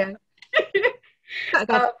 Sorry. I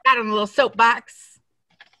got on a little soapbox.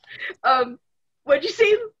 What'd you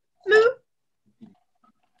say, Lou?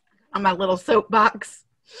 On my little soapbox.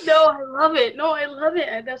 No, I love it. No, I love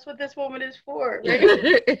it. That's what this woman is for,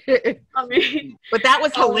 right? I mean, but that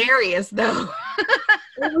was hilarious, though.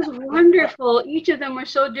 It was wonderful. Each of them were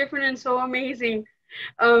so different and so amazing.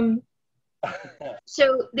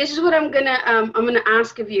 So this is what I'm gonna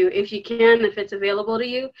ask of you, if you can, if it's available to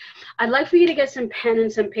you. I'd like for you to get some pen and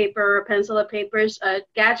some paper, or a pencil or papers, a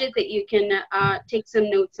gadget that you can take some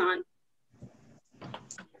notes on.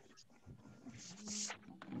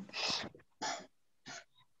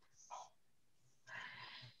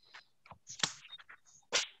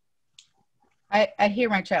 I hear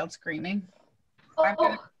my child screaming.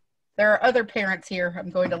 There are other parents here. I'm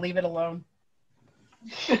going to leave it alone.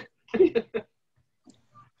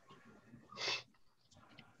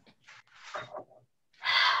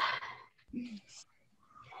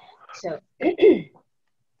 So,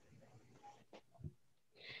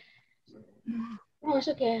 no, it's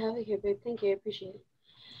okay. I have it here, babe. Thank you. I appreciate it.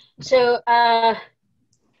 So, I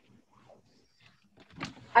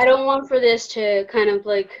don't want for this to kind of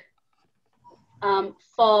like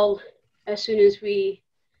fall as soon as we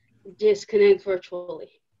disconnect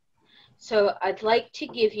virtually. So I'd like to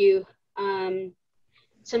give you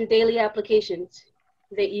some daily applications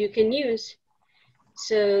that you can use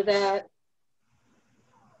so that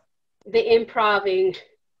the improving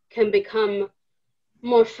can become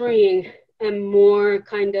more freeing and more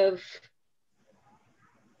kind of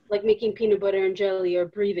like making peanut butter and jelly or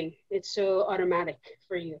breathing. It's so automatic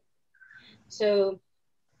for you. So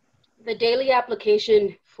the daily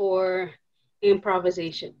application for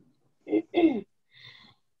improvisation.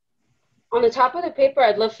 On the top of the paper,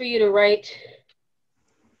 I'd love for you to write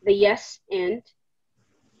the yes and.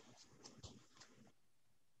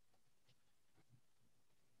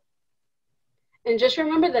 And just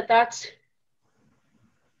remember that that's,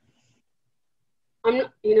 I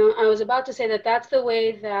was about to say that that's the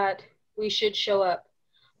way that we should show up,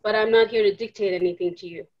 but I'm not here to dictate anything to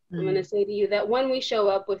you. Mm-hmm. I'm going to say to you that when we show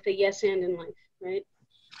up with the yes and in life, right?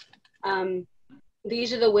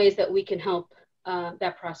 These are the ways that we can help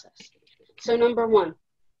that process. So number 1,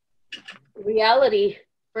 reality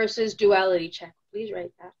versus duality check. Please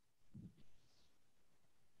write that.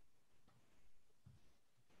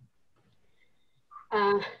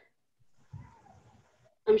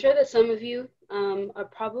 I'm sure that some of you are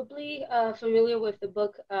probably familiar with the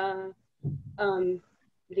book,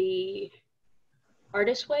 The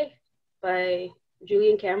Artist's Way by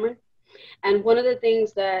Julian Cameron. And one of the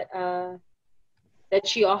things that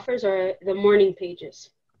she offers are the morning pages.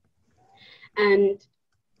 And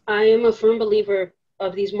I am a firm believer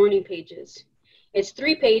of these morning pages. It's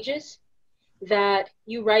 3 pages that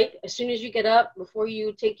you write as soon as you get up, before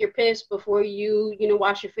you take your piss, before you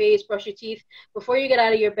wash your face, brush your teeth, before you get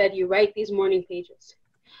out of your bed, you write these morning pages.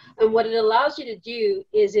 And what it allows you to do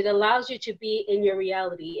is it allows you to be in your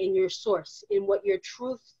reality, in your source, in what your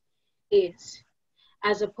truth is,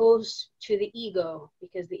 as opposed to the ego,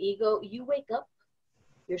 because the ego, you wake up,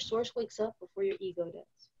 your source wakes up before your ego does.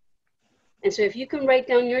 And so if you can write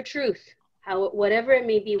down your truth, whatever it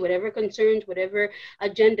may be, whatever concerns, whatever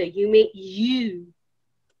agenda you may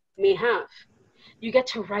have, you get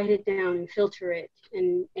to write it down and filter it.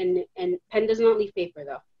 And pen does not leave paper,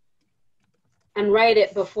 though. And write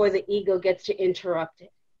it before the ego gets to interrupt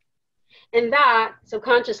it. And that,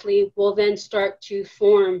 subconsciously, will then start to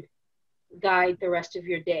guide the rest of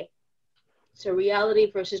your day. So reality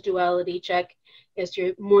versus duality check is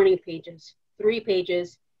your morning pages. 3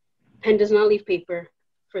 pages. Pen does not leave paper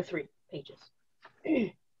for 3 pages.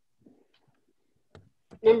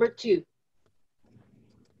 Number 2,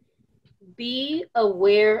 be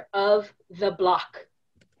aware of the block.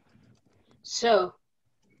 So,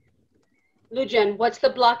 Lujan, what's the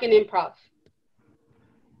block in improv?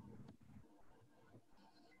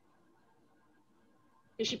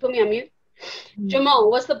 Did she put me on mute? Jamal,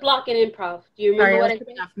 what's the block in improv? Do you remember what I said?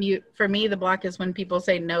 Off mute. For me, the block is when people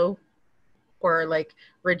say no or like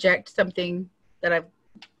reject something that I've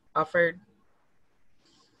offered.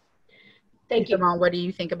 Thank you. Jamal, what do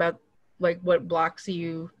you think about like what blocks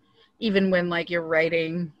you even when like you're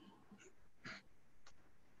writing?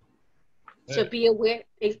 So be aware.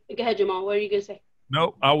 Go ahead, Jamal. What are you gonna say?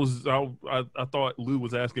 No, I thought Lou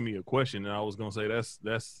was asking me a question, and I was gonna say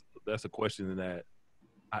that's a question that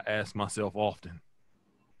I ask myself often.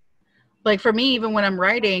 Like for me, even when I'm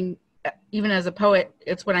writing, even as a poet,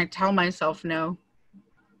 it's when I tell myself no.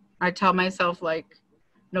 I tell myself like,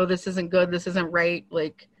 no, this isn't good. This isn't right.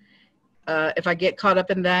 Like, if I get caught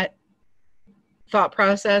up in that thought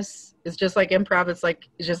process, it's just like improv. It's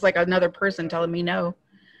just like another person telling me no.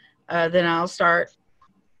 Then I'll start.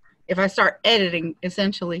 If I start editing,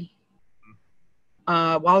 essentially,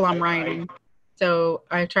 while I'm writing, so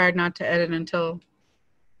I tried not to edit until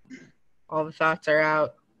all the thoughts are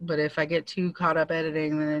out. But if I get too caught up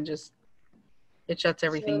editing, then it shuts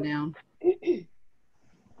everything down.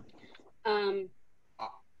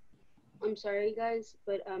 I'm sorry, guys,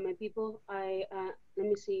 but my people, let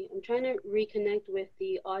me see. I'm trying to reconnect with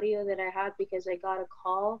the audio that I had because I got a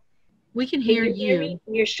call. We can hear you.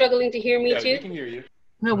 You're struggling to hear me too? We can hear you.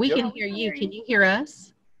 No, we can hear you. Can you hear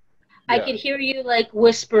us? I can hear you like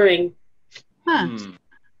whispering. Huh.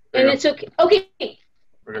 And it's okay. Okay.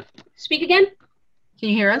 Speak again. Can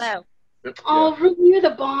you hear us? Hello. Oh, Ruby, you're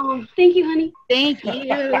the bomb. Thank you, honey. Thank you.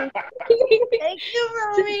 Thank you,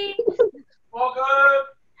 Ruby. Welcome.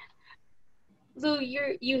 Lou,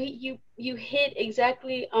 you hit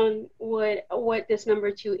exactly on what this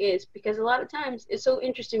number 2 is, because a lot of times it's so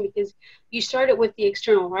interesting because you started with the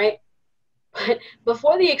external, right? But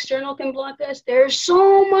before the external can block us, there's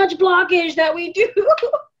so much blockage that we do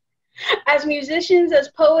as musicians, as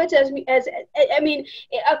poets,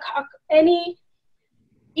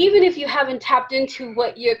 even if you haven't tapped into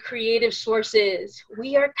what your creative source is,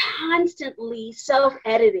 we are constantly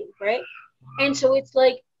self-editing, right? And so it's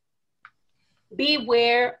like,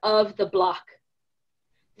 beware of the block.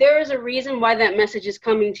 There is a reason why that message is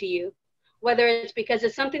coming to you, whether it's because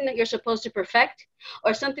it's something that you're supposed to perfect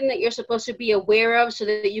or something that you're supposed to be aware of so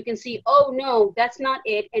that you can see, oh no, that's not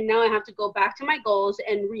it, and now I have to go back to my goals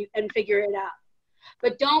and figure it out.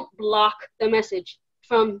 But don't block the message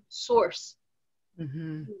from source.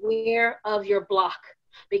 Mm-hmm. Beware of your block,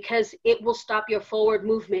 because it will stop your forward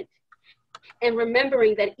movement. And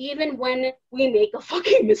remembering that even when we make a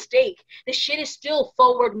fucking mistake, the shit is still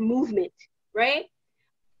forward movement, right?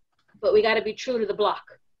 But we got to be true to the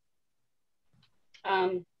block.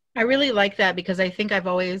 I really like that, because I think I've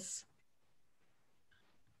always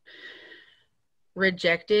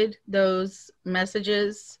rejected those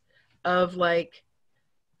messages of like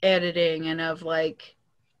editing and of like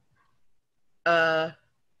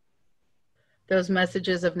those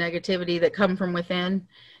messages of negativity that come from within.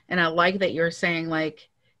 And I like that you're saying like,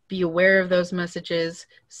 be aware of those messages,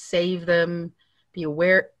 save them, be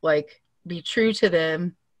aware, like be true to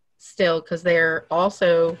them still, because they're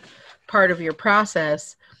also part of your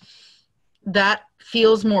process. That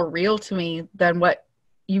feels more real to me than what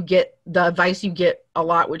you get, the advice you get a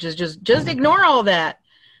lot, which is just ignore all that.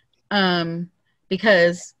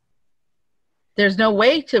 Because there's no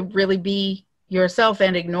way to really be yourself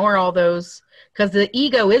and ignore all those, because the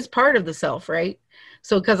ego is part of the self, right?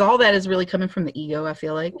 So, because all that is really coming from the ego, I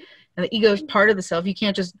feel like, and the ego is part of the self. You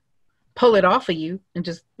can't just pull it off of you and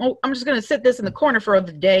just, oh, I'm just going to sit this in the corner for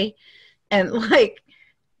the day and like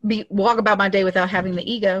walk about my day without having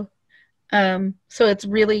the ego. So it's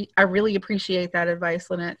really, I really appreciate that advice,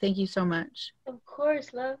 Lynette. Thank you so much. Of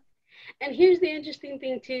course, love. And here's the interesting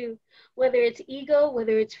thing too, whether it's ego,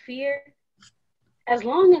 whether it's fear, as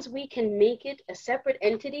long as we can make it a separate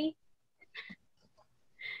entity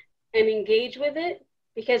and engage with it,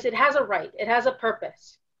 because it has a right, it has a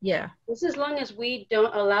purpose. Yeah. Just as long as we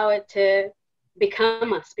don't allow it to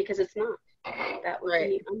become us, because it's not. That would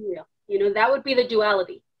be unreal. You know, that would be the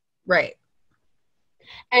duality. Right.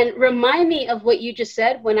 And remind me of what you just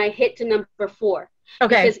said when I hit to number 4.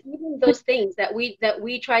 Okay. Because even those things that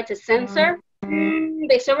we try to censor,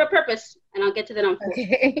 they serve a purpose. And I'll get to that on 4.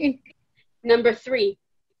 Okay. Number 3,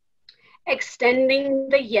 extending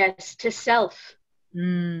the yes to self.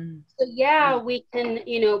 So yeah, we can,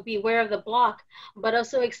 you know, be aware of the block, but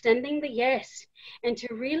also extending the yes, and to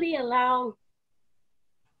really allow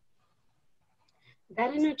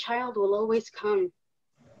that inner child will always come.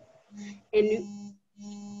 And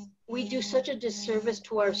we do such a disservice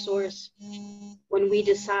to our source when we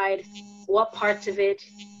decide what parts of it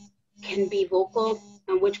can be vocal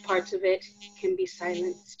and which parts of it can be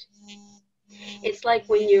silenced. It's like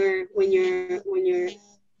when you're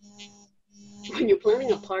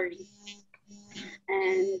planning a party,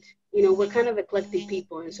 and we're kind of eclectic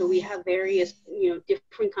people, and so we have various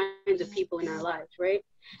different kinds of people in our lives, right?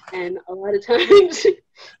 And a lot of times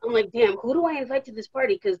I'm like, damn, who do I invite to this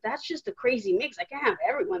party? Because that's just a crazy mix. I can't have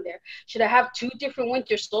everyone there. Should I have 2 different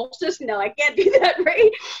winter solstices? No, I can't do that,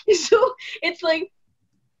 right? So it's like,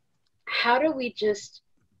 how do we just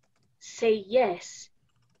say yes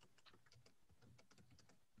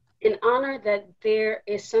and honor that there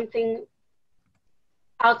is something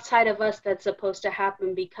outside of us that's supposed to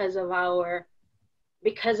happen because of our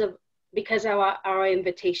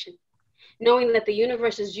invitation, knowing that the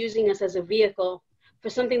universe is using us as a vehicle for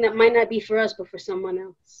something that might not be for us but for someone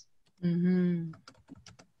else. Mm-hmm.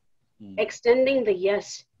 Extending the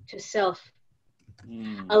yes to self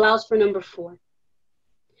allows for number 4,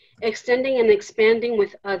 extending and expanding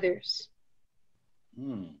with others.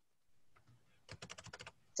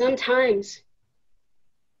 Sometimes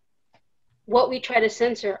what we try to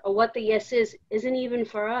censor or what the yes is isn't even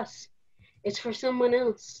for us. It's for someone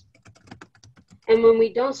else. And when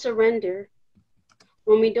we don't surrender,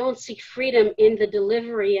 when we don't seek freedom in the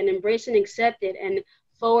delivery and embrace and accept it and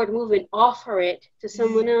forward move and offer it to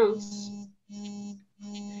someone else,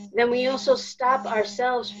 then we also stop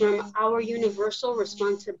ourselves from our universal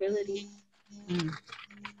responsibility.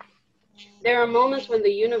 There are moments when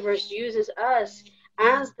the universe uses us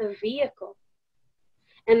as the vehicle.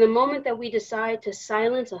 And the moment that we decide to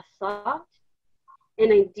silence a thought,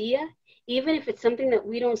 an idea, even if it's something that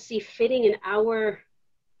we don't see fitting in our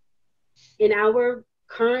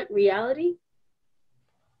current reality,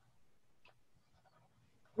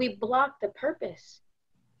 we block the purpose.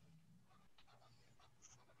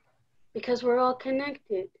 Because we're all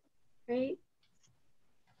connected, right?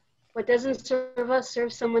 What doesn't serve us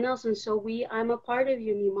serves someone else. And so I'm a part of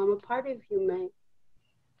you, Nemo. I'm a part of you, May.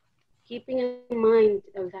 Keeping in mind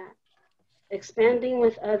of that. Expanding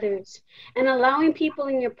with others. And allowing people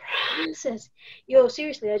in your process. Yo,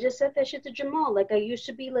 seriously, I just said that shit to Jamal. Like, I used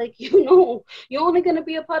to be like, you're only going to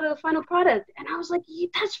be a part of the final product. And I was like,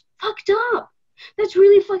 that's fucked up. That's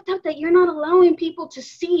really fucked up that you're not allowing people to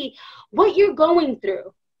see what you're going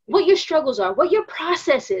through, what your struggles are, what your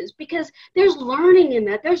process is, because there's learning in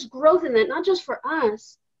that, there's growth in that, not just for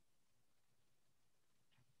us,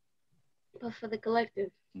 but for the collective.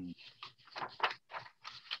 And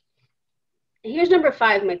here's number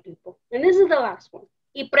 5, my people, and this is the last one.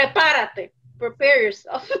 Y prepárate, prepare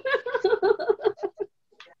yourself.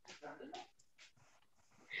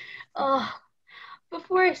 Oh,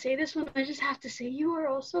 before I say this one, I just have to say you are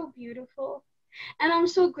all so beautiful. And I'm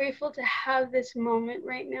so grateful to have this moment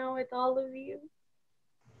right now with all of you,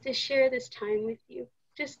 to share this time with you,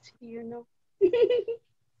 just so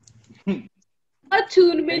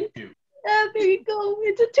Attunement. There you go.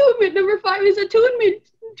 It's attunement. Number 5 is attunement.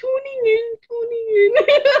 Tuning in.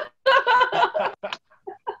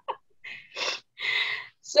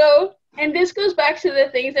 So, and this goes back to the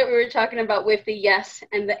things that we were talking about with the yes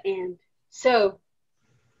and the and. So,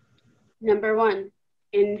 number 1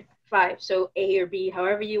 in 5, so A or B,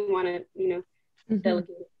 however you want to,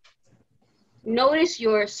 delegate it. Notice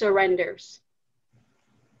your surrenders.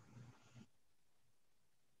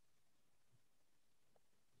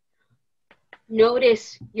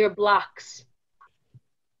 Notice your blocks.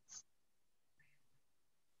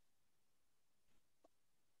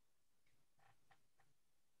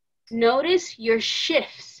 Notice your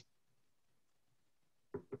shifts.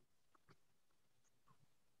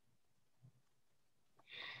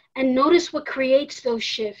 And notice what creates those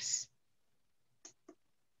shifts.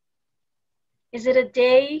 Is it a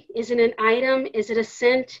day? Is it an item? Is it a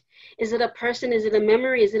scent? Is it a person? Is it a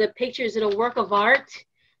memory? Is it a picture? Is it a work of art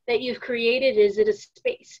that you've created? Is it a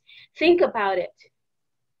space? Think about it.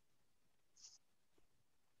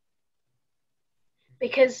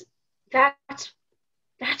 Because that's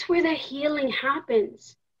where the healing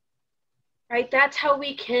happens, right? That's how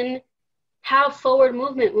we can have forward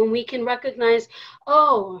movement, when we can recognize,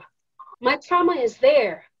 oh, my trauma is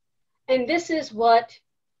there, and this is what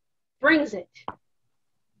brings it,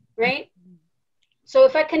 right? So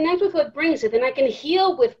if I connect with what brings it, then I can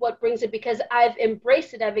heal with what brings it, because I've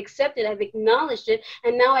embraced it, I've accepted, I've acknowledged it,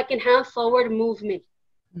 and now I can have forward movement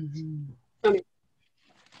from it.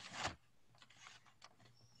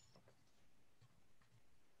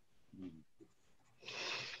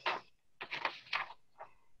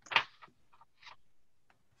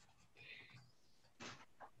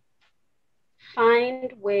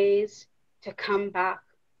 Find ways to come back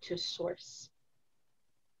to source.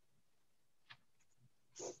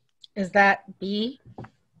 Is that B?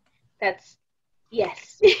 That's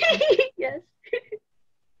yes. Yes.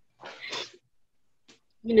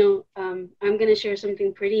 I'm going to share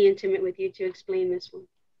something pretty intimate with you to explain this one.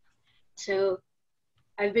 So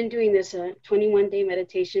I've been doing this 21-day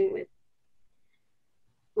meditation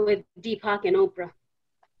with Deepak and Oprah.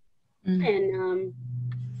 And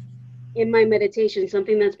in my meditation,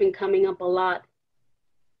 something that's been coming up a lot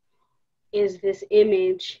is this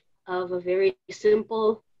image of a very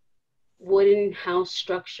simple wooden house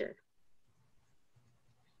structure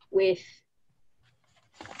with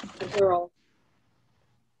a girl.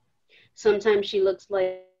 Sometimes she looks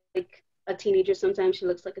like a teenager, sometimes she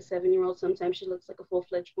looks like a 7-year-old, sometimes she looks like a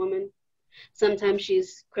full-fledged woman. Sometimes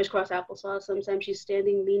she's crisscross applesauce, sometimes she's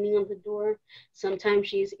standing leaning on the door, sometimes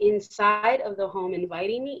she's inside of the home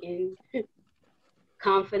inviting me in,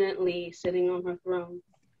 confidently sitting on her throne.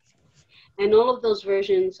 And all of those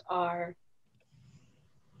versions are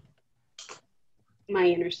my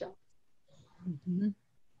inner self. Mm-hmm.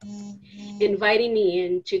 Inviting me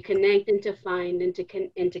in to connect and to find and to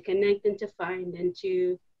connect and to find and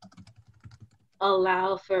to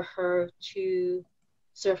allow for her to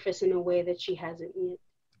surface in a way that she hasn't yet,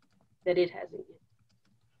 that it hasn't yet.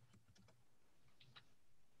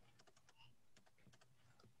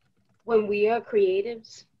 When we are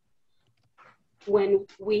creatives, when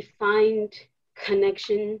we find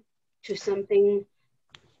connection to something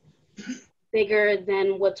bigger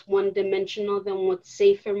than what's one-dimensional, than what's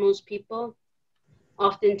safe for most people,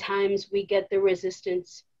 oftentimes we get the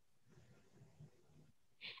resistance.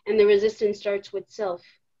 And the resistance starts with self.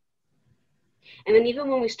 And then even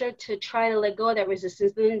when we start to try to let go of that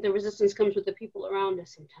resistance, then the resistance comes with the people around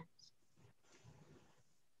us sometimes.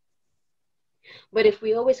 But if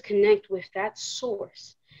we always connect with that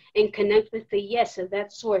source and connect with the yes of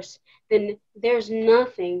that source, then there's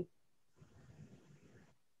nothing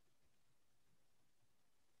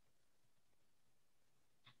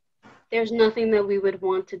that we would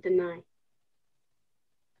want to deny.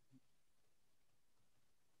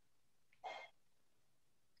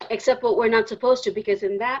 Except what we're not supposed to, because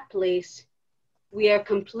in that place, we are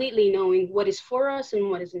completely knowing what is for us and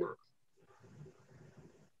what is not.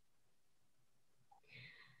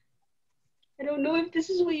 I don't know if this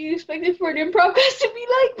is what you expected for an improv class to be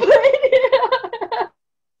like, but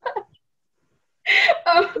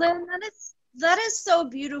Lynn, that is so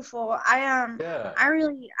beautiful. I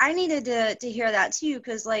needed to hear that too,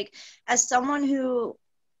 because like as someone who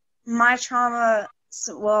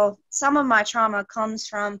some of my trauma comes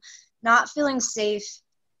from not feeling safe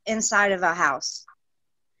inside of a house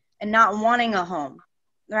and not wanting a home,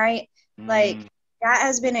 right? Like that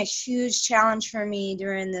has been a huge challenge for me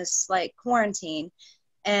during this like quarantine.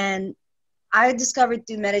 And I discovered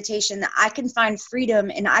through meditation that I can find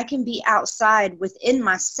freedom and I can be outside within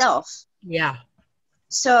myself. Yeah.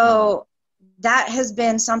 So that has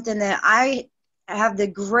been something that I have the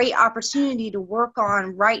great opportunity to work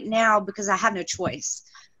on right now because I have no choice.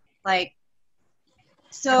 Like,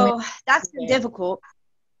 so that's been difficult,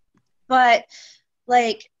 but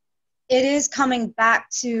like it is coming back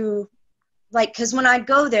to like, cause when I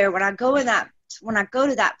go there, when I go to that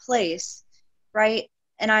place, right.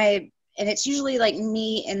 And it's usually like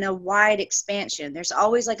me in a wide expansion. There's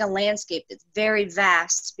always like a landscape that's very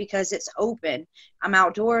vast because it's open. I'm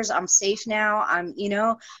outdoors. I'm safe now. And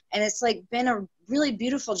it's like been a really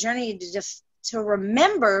beautiful journey to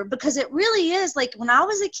remember, because it really is like when I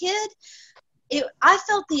was a kid, I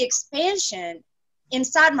felt the expansion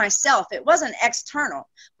inside myself. It wasn't external.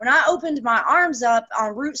 When I opened my arms up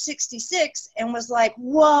on Route 66 and was like,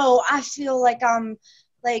 whoa, I feel like I'm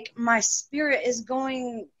like my spirit is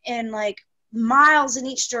going in like miles in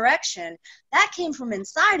each direction. That came from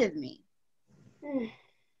inside of me.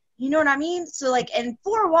 You know what I mean? So like, and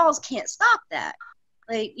 4 walls can't stop that.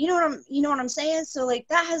 Like, you know what I'm saying? So like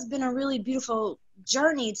that has been a really beautiful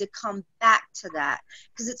journey to come back to that,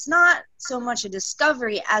 because it's not so much a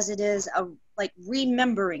discovery as it is a like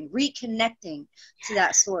remembering, reconnecting to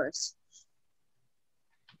that source.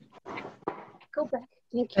 Go back.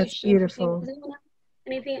 Thank you. That's beautiful.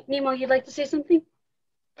 Anything, Nemo, you'd like to say something?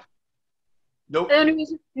 Nope.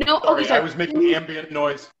 No. Sorry, Okay, sorry. I was making ambient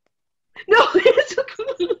noise. No, it's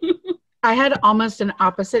okay. I had almost an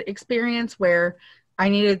opposite experience where I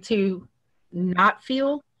needed to not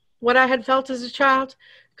feel what I had felt as a child,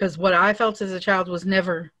 because what I felt as a child was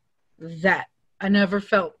never that. I never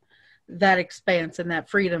felt that expanse and that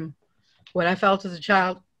freedom. What I felt as a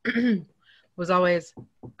child was always,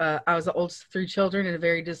 I was the oldest of 3 children in a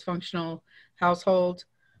very dysfunctional household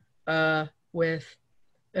with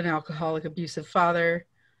an alcoholic, abusive father,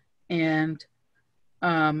 and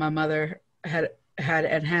my mother had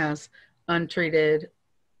and has untreated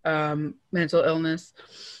mental illness,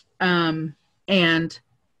 and And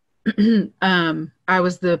I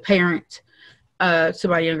was the parent to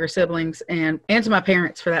my younger siblings and to my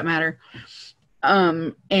parents, for that matter.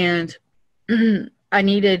 And I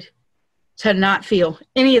needed to not feel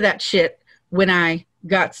any of that shit when I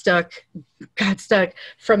got stuck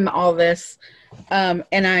from all this. And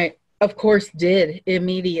I, of course, did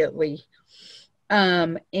immediately.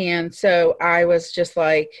 And so I was just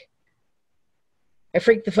like, I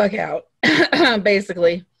freaked the fuck out,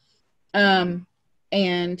 basically.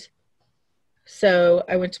 And so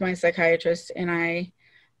I went to my psychiatrist and I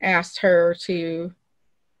asked her to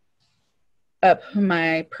up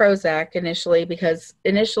my Prozac initially, because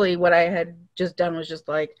initially what I had just done was just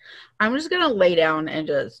like, I'm just going to lay down and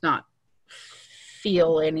just not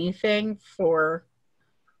feel anything for,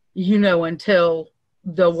 until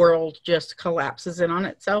the world just collapses in on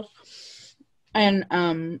itself.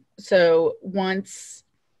 And so once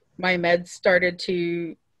my meds started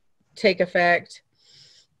to take effect,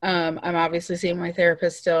 I'm obviously seeing my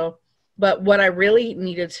therapist still. But what I really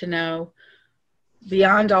needed to know,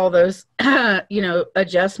 beyond all those,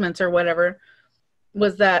 adjustments or whatever,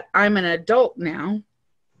 was that I'm an adult now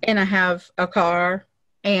and I have a car,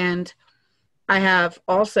 and I have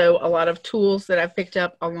also a lot of tools that I've picked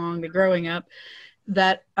up along the growing up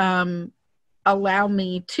that allow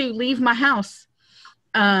me to leave my house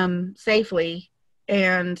safely.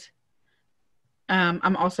 And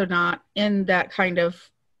I'm also not in that kind of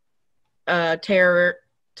terror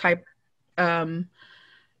type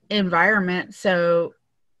environment. So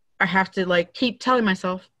I have to like keep telling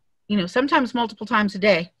myself, sometimes multiple times a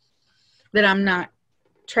day, that I'm not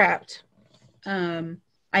trapped.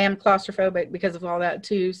 I am claustrophobic because of all that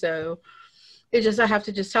too. So I have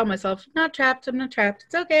to just tell myself, not trapped. I'm not trapped.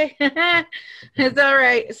 It's okay. It's all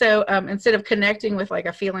right. So instead of connecting with like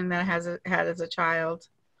a feeling that I had as a child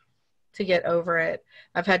to get over it,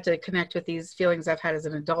 I've had to connect with these feelings I've had as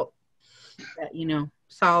an adult. That,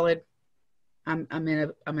 solid. I'm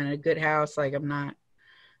in a good house. Like I'm not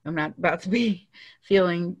about to be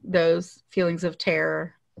feeling those feelings of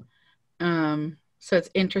terror. So it's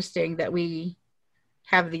interesting that we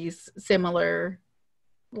have these similar,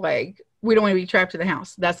 like, we don't want to be trapped in the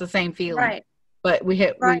house. That's the same feeling. Right. But we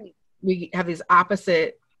have these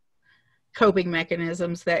opposite coping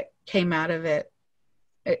mechanisms that came out of it.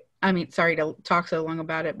 Sorry to talk so long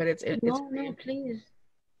about it, but it's no, please.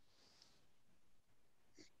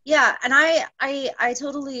 Yeah, and I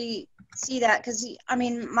totally see that, because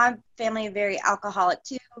my family is very alcoholic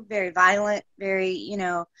too, very violent, very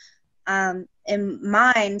and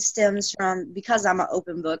mine stems from, because I'm an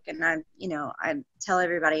open book and I tell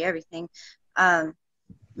everybody everything.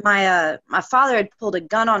 My father had pulled a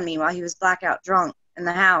gun on me while he was blackout drunk in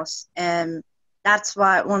the house, and that's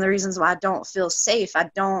why one of the reasons why I don't feel safe. I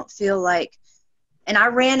don't feel like, and I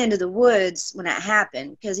ran into the woods when it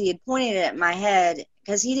happened because he had pointed it at my head,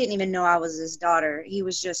 because he didn't even know I was his daughter. He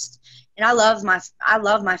was just, and I love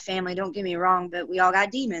my family, don't get me wrong, but we all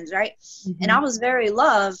got demons, right? Mm-hmm. And I was very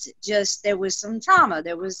loved, just there was some trauma.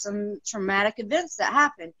 There was some traumatic events that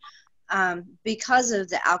happened because of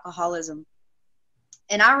the alcoholism.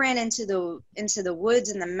 And I ran into the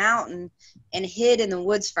woods in the mountain and hid in the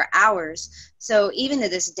woods for hours. So even to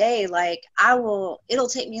this day, like it'll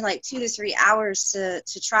take me like 2 to 3 hours to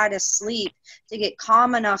try to sleep, to get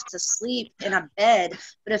calm enough to sleep in a bed.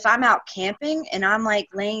 But if I'm out camping and I'm like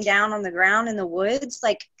laying down on the ground in the woods,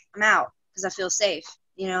 like I'm out because I feel safe,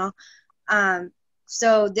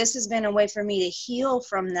 So this has been a way for me to heal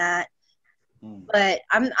from that. But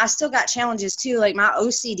I still got challenges too. Like my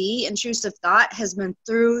OCD, intrusive thought, has been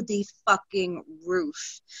through the fucking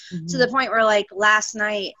roof, to the point where like last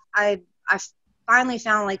night I finally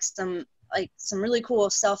found like some really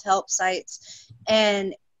cool self-help sites.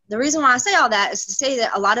 And the reason why I say all that is to say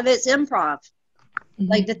that a lot of it's improv.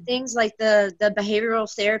 Like the things like the behavioral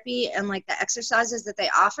therapy and like the exercises that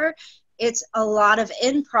they offer, it's a lot of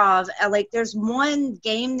improv. Like there's one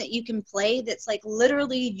game that you can play that's like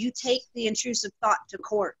literally you take the intrusive thought to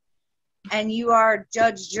court and you are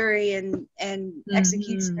judge, jury, and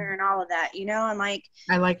executioner and all of that, and like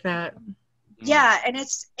I like that. Yeah, and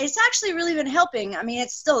it's actually really been helping.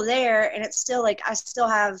 It's still there, and it's still like I still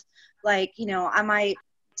have like, I might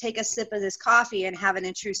take a sip of this coffee and have an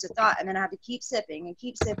intrusive thought, and then I have to keep sipping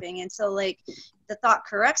and so like the thought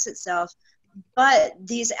corrects itself. But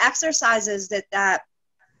these exercises that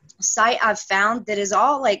site I've found that is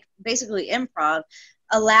all like basically improv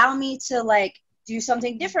allow me to like do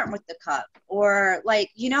something different with the cup, or like,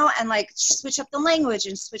 and like switch up the language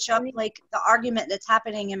and switch up like the argument that's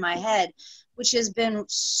happening in my head, which has been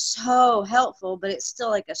so helpful, but it's still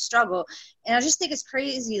like a struggle. And I just think it's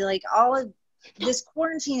crazy. Like all of this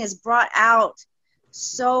quarantine has brought out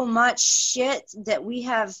so much shit that we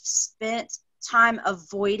have spent time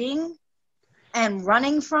avoiding and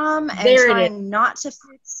running from and trying not to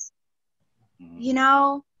fix, you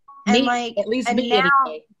know, and like, at least and me now,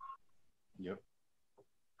 anyway.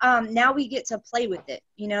 now we get to play with it,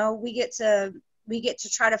 you know, we get to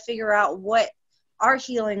try to figure out what our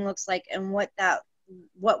healing looks like and what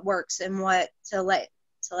works and what to let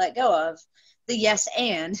go of. The yes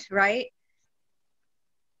and, right?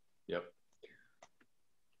 Yep.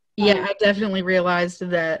 Yeah, I definitely realized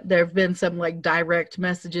that there have been some like direct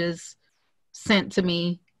messages sent to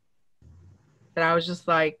me that I was just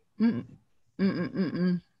like, this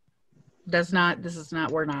is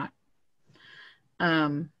not, we're not.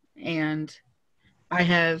 And I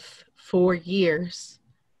have for years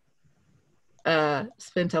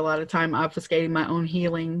spent a lot of time obfuscating my own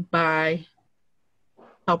healing by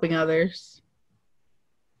helping others.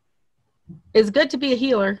 It's good to be a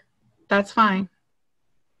healer. That's fine.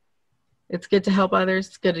 It's good to help others.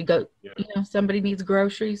 It's good to go, you know, somebody needs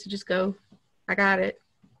groceries, you just go, I got it.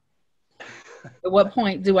 At what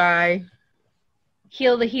point do I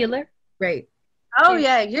heal the healer? Right. Oh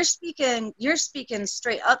yeah, you're speaking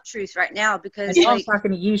straight up truth right now, because I'm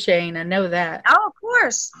talking to you, Shane. I know that. Oh,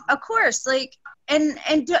 of course. Like, and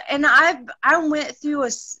I went through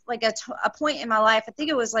a point in my life. I think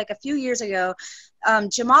it was like a few years ago.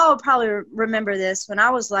 Jamal will probably remember this, when I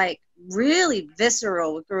was like really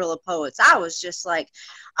visceral with Guerilla Poets. I was just like,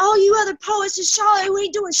 "Oh, you other poets in Charlotte, we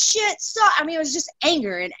ain't doing shit." So I mean, it was just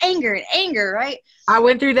anger and anger and anger, right? I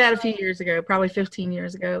went through that a few years ago, probably 15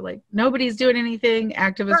 years ago. Like, nobody's doing anything,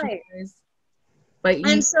 activist wise.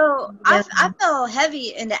 And so I fell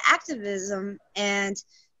heavy into activism, and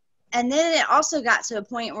then it also got to a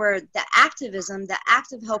point where the activism, the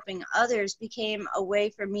act of helping others, became a way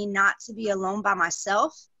for me not to be alone by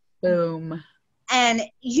myself. Boom. And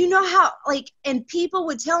you know how, like, and people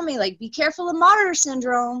would tell me, like, be careful of martyr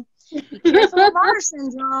syndrome. Be careful of martyr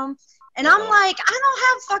syndrome. And I'm like, I don't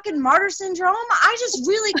have fucking martyr syndrome. I just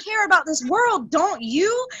really care about this world. Don't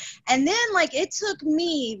you? And then, like, it took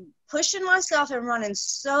me pushing myself and running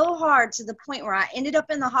so hard to the point where I ended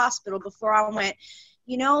up in the hospital before I went,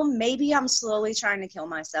 you know, maybe I'm slowly trying to kill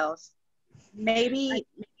myself. Maybe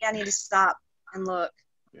I need to stop and look.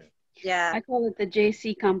 Yeah. I call it the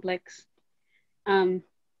JC complex.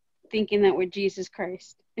 Thinking that we're Jesus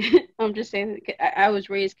Christ. I'm just saying, I was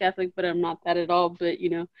raised Catholic, but I'm not that at all. But, you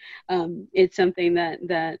know, it's something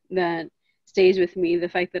that stays with me. The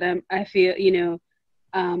fact that I feel, you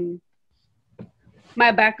know,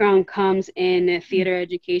 my background comes in theater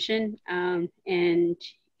education, and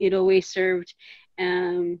it always served,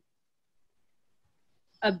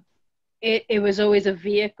 it was always a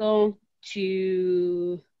vehicle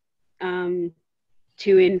to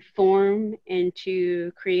inform and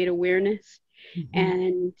to create awareness.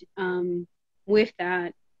 And with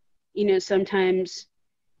that, you know, sometimes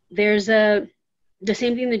there's the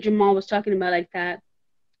same thing that Jamal was talking about, like that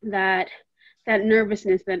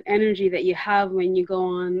nervousness, that energy that you have when you go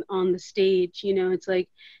on the stage. You know, it's like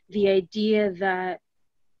the idea that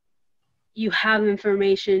you have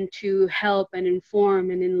information to help and inform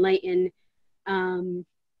and enlighten.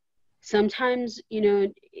 Sometimes, you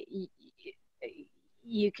know,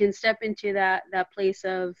 you can step into that place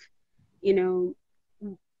of, you know,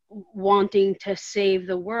 wanting to save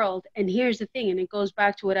the world. And here's the thing, and it goes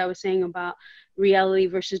back to what I was saying about reality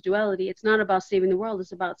versus duality. It's not about saving the world,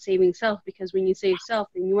 it's about saving self, because when you save self,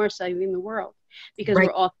 then you are saving the world, because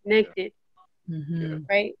we're all connected.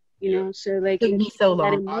 Right? You know, so like, it took me so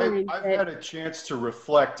long. I've had a chance to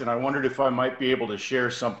reflect, and I wondered if I might be able to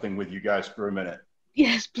share something with you guys for a minute.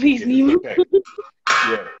 Yes, please, Nemo. Okay.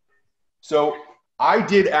 Yeah. So I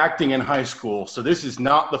did acting in high school, so this is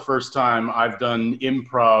not the first time I've done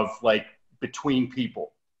improv, like, between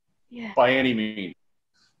people, by any means.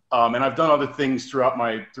 And I've done other things throughout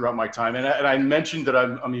my time. And I mentioned that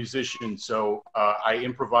I'm a musician, so I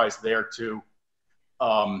improvise there too.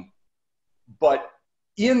 But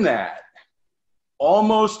in that,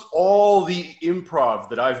 almost all the improv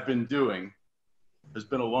that I've been doing has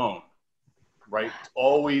been alone, right? It's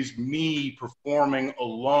always me performing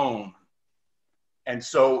alone. And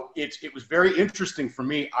so it was very interesting for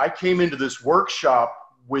me. I came into this workshop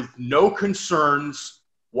with no concerns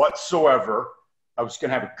whatsoever. I was going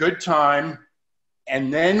to have a good time.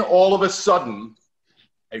 And then all of a sudden,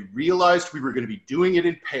 I realized we were going to be doing it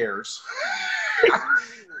in pairs.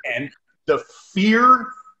 And the fear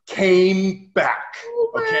came back.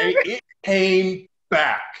 Okay? It came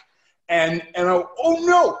back. And oh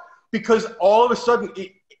no, because all of a sudden,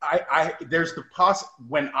 there's the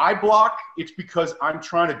when I block, it's because I'm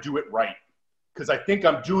trying to do it right. because I think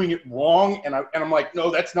I'm doing it wrong. And I'm like, no,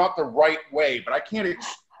 that's not the right way. But I can't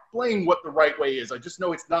explain what the right way is. I just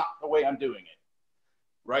know it's not the way I'm doing it.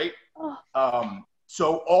 Right?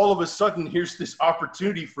 So all of a sudden, here's this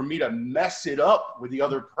opportunity for me to mess it up with the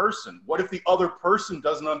other person. What if the other person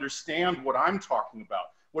doesn't understand what I'm talking about?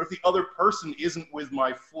 What if the other person isn't with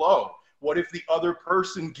my flow? What if the other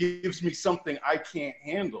person gives me something I can't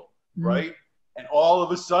handle, right? And all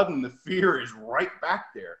of a sudden, the fear is right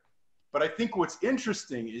back there. But I think what's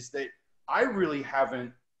interesting is that I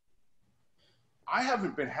haven't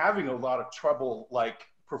been having a lot of trouble, like,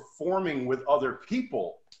 performing with other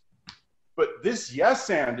people. But this yes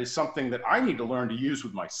and is something that I need to learn to use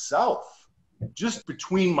with myself, just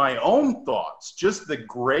between my own thoughts, just the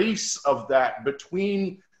grace of that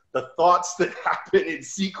between the thoughts that happen in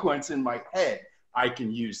sequence in my head, I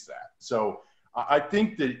can use that. So I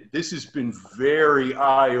think that this has been very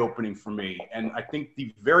eye-opening for me. And I think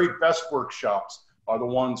the very best workshops are the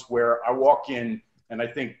ones where I walk in and I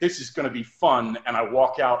think this is going to be fun. And I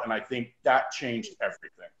walk out and I think that changed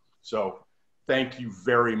everything. So thank you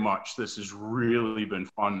very much. This has really been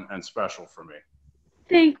fun and special for me.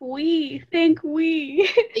 Thank we. Thank you.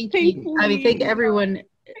 I mean, thank everyone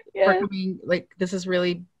for coming. Like, this has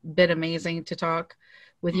really been amazing to talk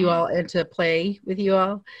with you all and to play with you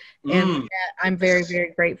all. And I'm very,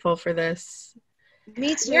 very grateful for this.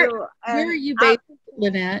 Me too. Where are you based,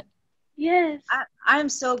 Lynette? Yes. I'm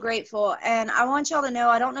so grateful. And I want y'all to know,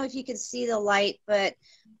 I don't know if you can see the light, but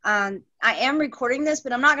I am recording this,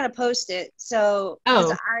 but I'm not going to post it. So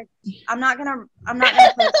I'm not going to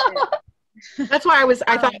post it. That's why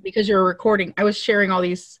I thought because you were recording, I was sharing all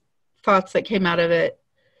these thoughts that came out of it.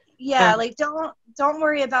 Yeah, like don't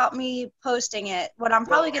worry about me posting it. What I'm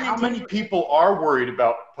probably going to do. How many people are worried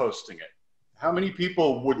about posting it? How many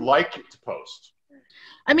people would like it to post?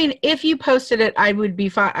 I mean, if you posted it, I would be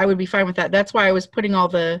fine. I would be fine with that. That's why I was pulling all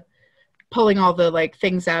the like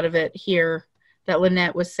things out of it here that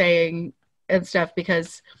Lynette was saying and stuff,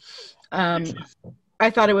 because I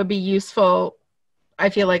thought it would be useful. I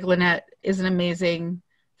feel like Lynette is an amazing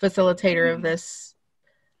facilitator of this.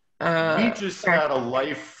 I just had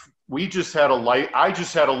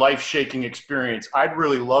a life-shaking experience. I'd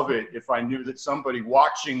really love it if I knew that somebody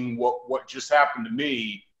watching what just happened to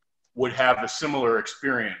me would have a similar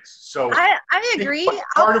experience. So I agree.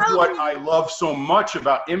 Part of what I love so much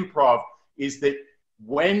about improv is that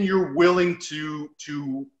when you're willing to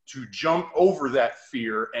jump over that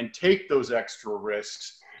fear and take those extra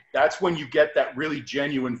risks, that's when you get that really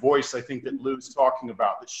genuine voice. I think that Lou's talking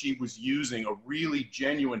about, that she was using a really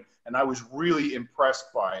genuine, and I was really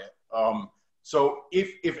impressed by it. So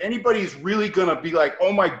if anybody's really gonna be like,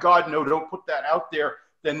 oh my God, no, don't put that out there,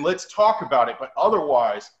 then let's talk about it. But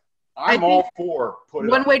otherwise, I'm all for putting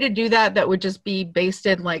it. One way to do that would just be based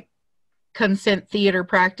in like consent theater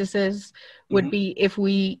practices would be if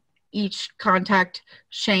we each contact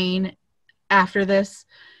Shane after this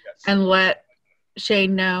and let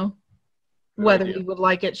Shane know whether we would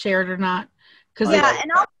like it shared or not.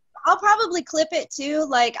 And I'll probably clip it too.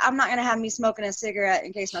 Like, I'm not gonna have me smoking a cigarette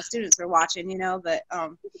in case my students are watching, you know. But,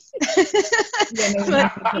 but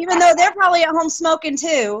even though they're probably at home smoking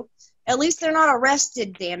too, at least they're not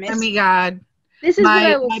arrested. Damn it! Oh my God, this is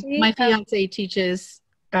my fiance teaches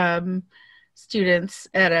students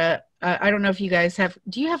at a. I don't know if you guys have.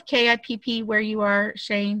 Do you have KIPP where you are,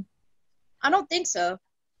 Shane? I don't think so.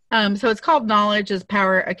 So it's called Knowledge is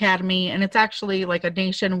Power Academy, and it's actually like a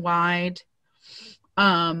nationwide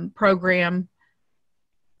program.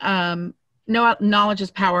 Knowledge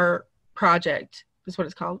is Power Project is what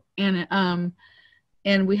it's called, and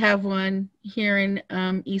we have one here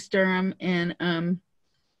in East Durham, and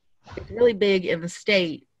it's really big in the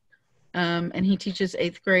state. And he teaches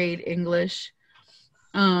 8th grade English,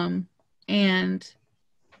 and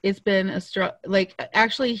it's been a struggle. Like,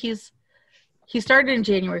 actually, he started in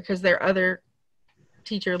January because their other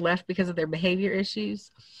teacher left because of their behavior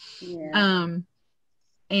issues. Yeah.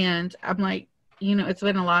 And I'm like, you know, it's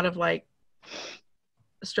been a lot of like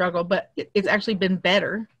struggle, but it's actually been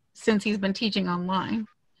better since he's been teaching online,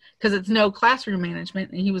 because it's no classroom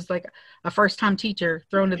management, and he was like a first-time teacher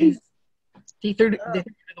thrown to these. He threw the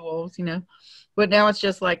wolves, you know. But now it's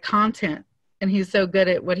just like content, and he's so good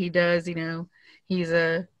at what he does. You know, he's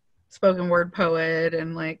a spoken word poet,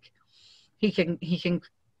 and like he can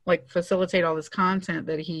like facilitate all this content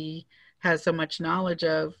that he has so much knowledge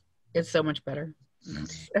of. It's so much better.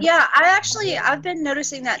 Yeah, I've been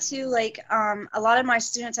noticing that too. Like, a lot of my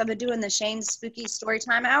students, I've been doing the Shane Spooky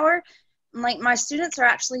Storytime Hour. And, like, my students are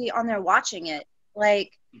actually on there watching it.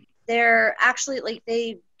 Like, they're actually like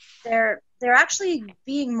they're actually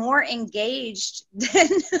being more engaged than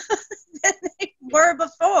they were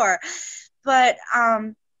before. But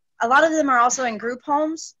a lot of them are also in group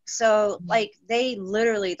homes. So like they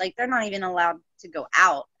literally, like they're not even allowed to go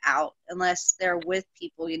out unless they're with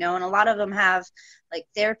people, you know, and a lot of them have like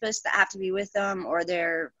therapists that have to be with them, or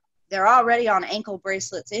they're already on ankle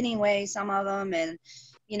bracelets anyway, some of them. And,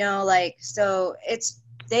 you know, like, so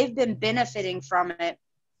they've been benefiting from it.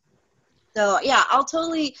 So yeah, I'll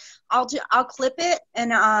clip it.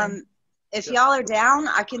 And if y'all are down,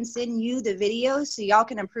 I can send you the video so y'all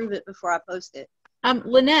can approve it before I post it.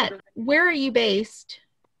 Lynette, where are you based?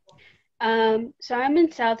 So I'm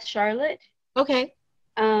in South Charlotte. Okay.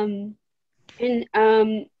 So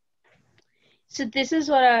this is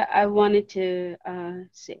what I wanted to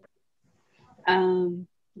say.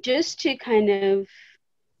 Just to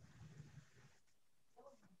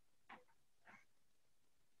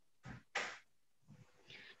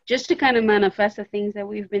kind of manifest the things that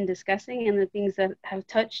we've been discussing and the things that have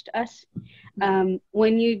touched us.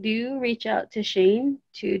 When you do reach out to Shane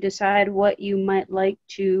to decide what you might like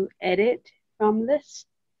to edit from this,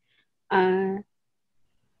 I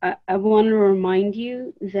want to remind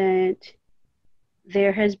you that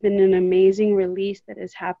there has been an amazing release that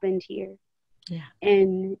has happened here. Yeah.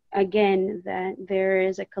 And again, that there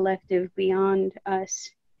is a collective beyond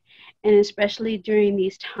us. And especially during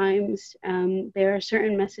these times, there are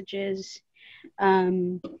certain messages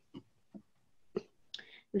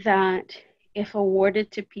that, if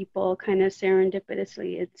awarded to people kind of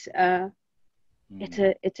serendipitously, it's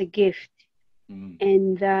a gift,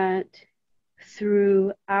 and that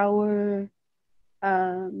through our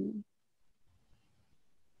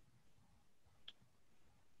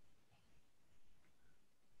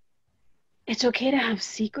it's okay to have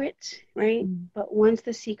secrets, right? But once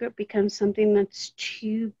the secret becomes something that's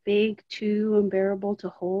too big, too unbearable to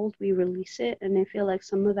hold, we release it. And I feel like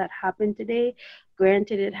some of that happened today.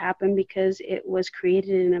 Granted, it happened because it was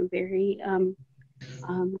created in a very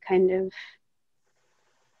kind of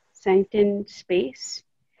sanctioned space.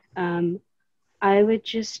 I would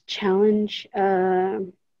just challenge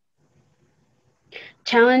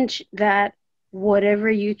that whatever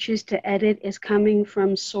you choose to edit is coming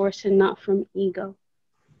from source and not from ego.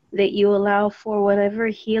 That you allow for whatever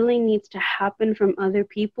healing needs to happen from other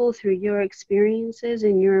people through your experiences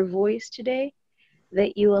and your voice today,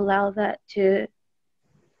 that you allow that gift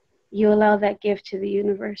to the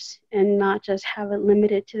universe and not just have it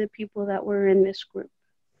limited to the people that were in this group.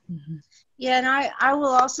 Mm-hmm. Yeah, and I will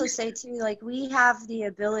also say too, like, we have the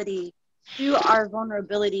ability through our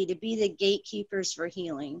vulnerability to be the gatekeepers for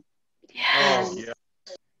healing. Oh, yeah.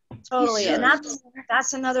 Totally. And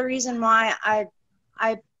that's another reason why I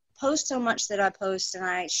post so much that I post, and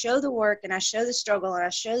I show the work and I show the struggle and I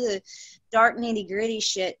show the dark nitty gritty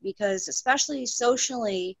shit, because especially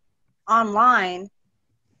socially online,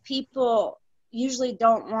 people usually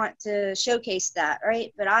don't want to showcase that,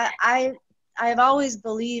 right? But I've always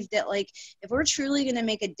believed that, like, if we're truly going to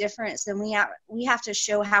make a difference, then we have to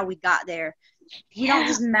show how we got there. We don't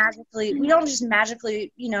just magically,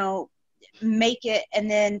 you know, make it and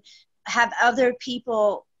then have other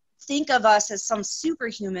people think of us as some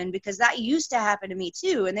superhuman, because that used to happen to me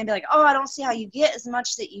too. And they'd be like, oh, I don't see how you get as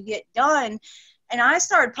much that you get done. And I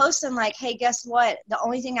started posting like, hey, guess what? The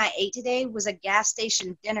only thing I ate today was a gas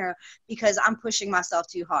station dinner because I'm pushing myself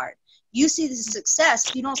too hard. You see the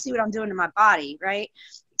success, you don't see what I'm doing to my body, right?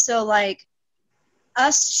 So like,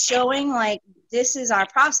 us showing like, this is our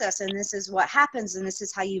process and this is what happens and this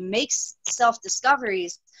is how you make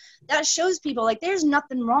self-discoveries, that shows people like there's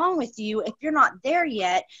nothing wrong with you if you're not there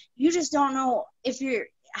yet. You just don't know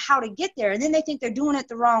how to get there. And then they think they're doing it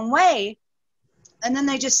the wrong way. And then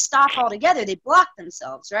they just stop altogether. They block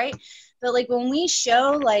themselves, right? But like when we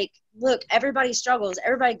show like, look, everybody struggles,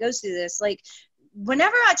 everybody goes through this. Like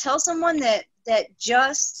whenever I tell someone that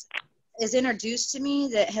just is introduced to me,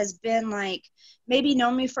 that has been like, maybe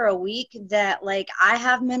known me for a week, that like I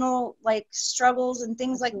have mental like struggles and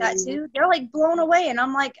things like that too, they're like blown away. And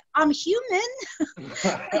I'm like, I'm human.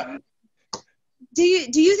 Do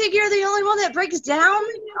you think you're the only one that breaks down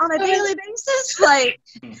on a daily basis? Like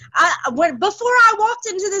before I walked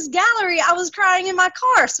into this gallery, I was crying in my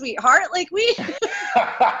car, sweetheart. Like like,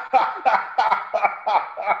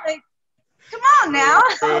 come on now.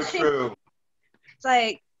 True. It's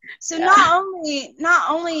like, so not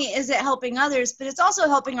only is it helping others, but it's also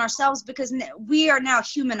helping ourselves, because we are now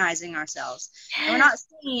humanizing ourselves. And we're not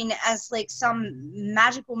seen as like some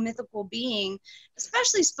magical mythical being,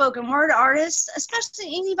 especially spoken word artists, especially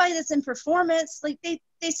anybody that's in performance. Like they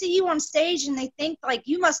see you on stage and they think like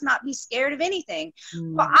you must not be scared of anything.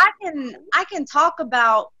 Well, I can talk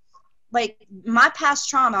about like my past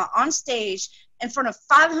trauma on stage in front of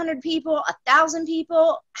 500 people, 1,000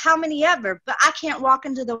 people, how many ever. But I can't walk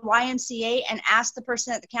into the YMCA and ask the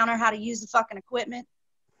person at the counter how to use the fucking equipment.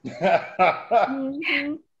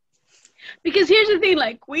 Mm-hmm. Because here's the thing,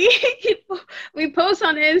 like we post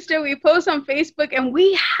on Insta, we post on Facebook, and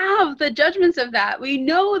we have the judgments of that. We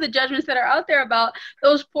know the judgments that are out there about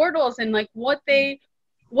those portals and like what they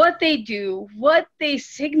do, what they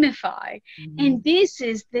signify. Mm-hmm. And this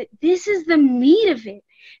is the meat of it.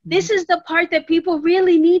 This is the part that people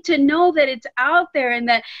really need to know, that it's out there, and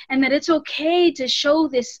that it's okay to show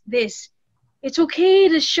this. It's okay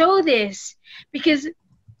to show this, because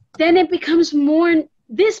then it becomes more,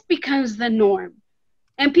 this becomes the norm.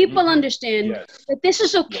 And people understand that this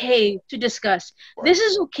is okay to discuss. This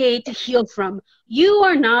is okay to heal from. You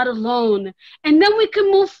are not alone. And then we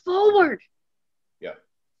can move forward.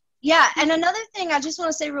 Yeah, and another thing I just want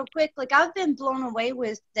to say real quick, like I've been blown away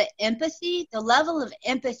with the empathy, the level of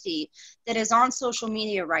empathy that is on social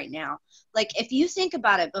media right now. Like if you think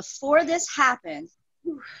about it, before this happened,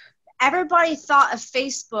 everybody thought of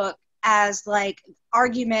Facebook as like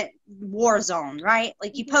argument war zone, right?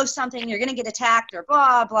 Like you post something, you're going to get attacked or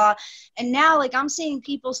blah, blah. And now like I'm seeing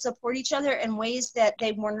people support each other in ways that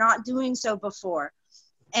they were not doing so before.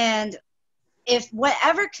 And if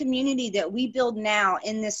whatever community that we build now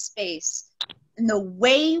in this space and the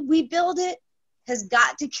way we build it has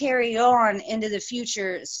got to carry on into the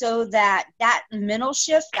future, so that that mental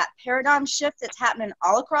shift, that paradigm shift that's happening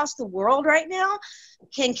all across the world right now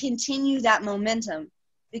can continue that momentum.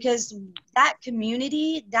 Because that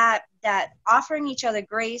community, that offering each other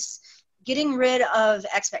grace, getting rid of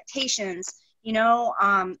expectations, you know,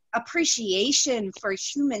 appreciation for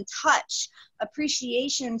human touch,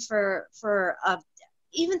 appreciation for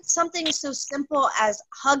even something so simple as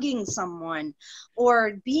hugging someone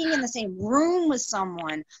or being in the same room with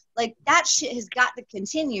someone, like that shit has got to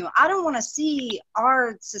continue. I don't want to see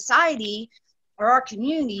our society or our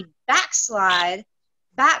community backslide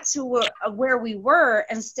back to where we were,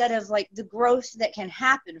 instead of like the growth that can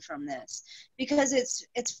happen from this, because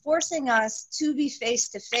it's forcing us to be face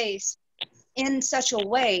to face in such a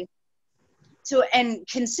way to, and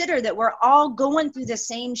consider that we're all going through the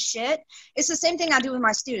same shit. It's the same thing I do with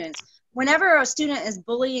my students. Whenever a student is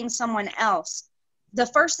bullying someone else, the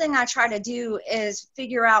first thing I try to do is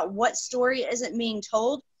figure out what story isn't being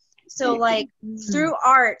told. So like through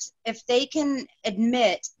art, if they can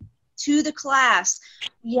admit to the class,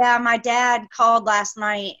 yeah, my dad called last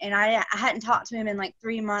night and I hadn't talked to him in like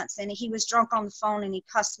 3 months and he was drunk on the phone and he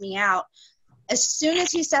cussed me out. As soon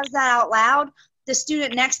as he says that out loud, the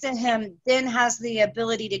student next to him then has the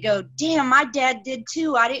ability to go, damn, my dad did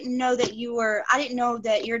too. I didn't know that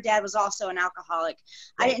your dad was also an alcoholic.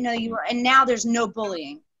 I didn't know you were, and now there's no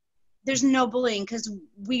bullying. There's no bullying because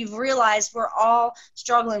we've realized we're all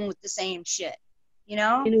struggling with the same shit. You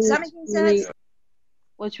know? Does that make sense?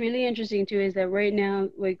 What's really interesting too is that right now,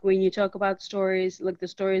 like when you talk about stories, like the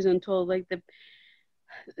stories untold, like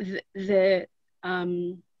the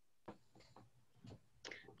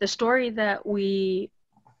story that we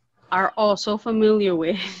are all so familiar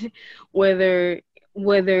with, whether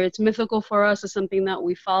it's mythical for us or something that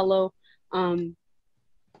we follow, I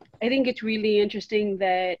think it's really interesting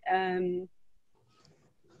that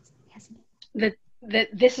that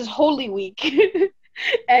this is Holy Week.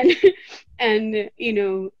 and you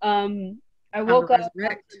know, I woke up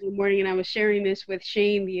Sunday morning, and I was sharing this with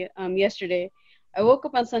Shane yesterday. I woke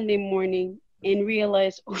up on Sunday morning and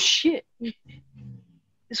realized, oh shit,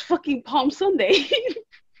 it's fucking Palm Sunday.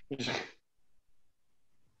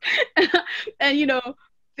 And you know,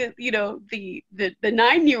 the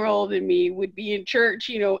 9-year-old in me would be in church,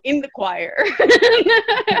 you know, in the choir,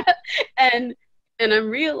 and I'm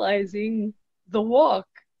realizing the walk.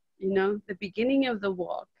 You know, the beginning of the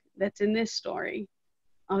walk that's in this story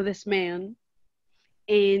of this man,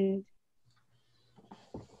 and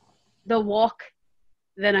the walk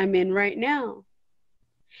that I'm in right now,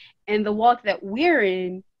 and the walk that we're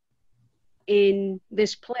in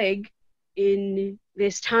this plague, in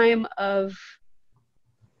this time of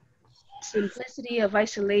simplicity, of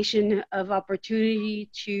isolation, of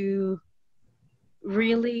opportunity to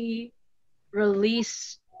really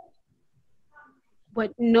release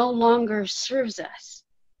what no longer serves us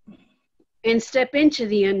and step into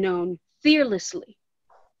the unknown fearlessly.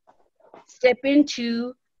 Step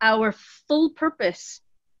into our full purpose.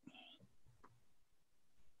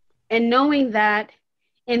 And knowing that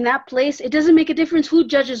in that place, it doesn't make a difference who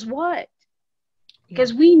judges what,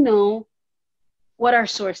 because we know what our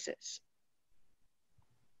source is.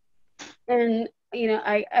 And, you know,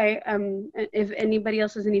 I if anybody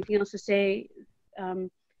else has anything else to say,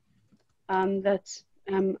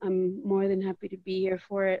 I'm more than happy to be here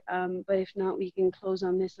for it. But if not, we can close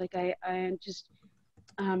on this. Like I am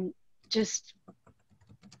just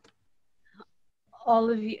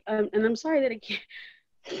all of you, and I'm sorry that I can't.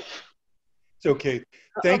 It's okay.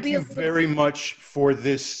 Thank you very much for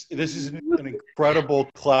this. This is an incredible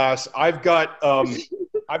class. I've got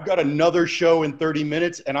another show in 30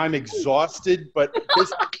 minutes, and I'm exhausted, but this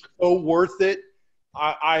is so worth it.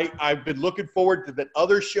 I've been looking forward to that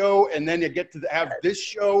other show, and then you get to have this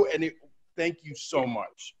show, and thank you so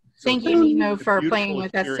much. Thank you, Nemo, for playing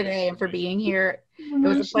with us today and for being here. It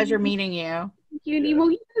was a pleasure meeting you. Thank you, Nemo.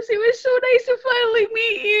 Yes, it was so nice to finally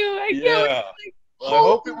meet you. Well, I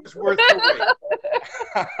hope it was worth the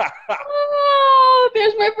wait. Oh,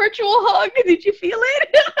 there's my virtual hug. Did you feel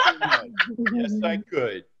it? Yes, I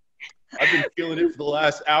could. I've been feeling it for the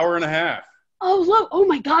last hour and a half. Oh, look. Oh,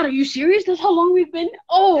 my God. Are you serious? That's how long we've been?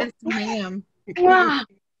 Oh, yes, ma'am. Wow.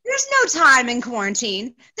 There's no time in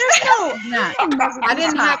quarantine. There's no. I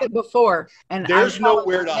didn't have it before. And there's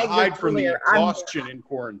nowhere to hide from the exhaustion in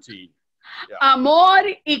quarantine. Yeah. Amor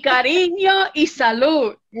y cariño y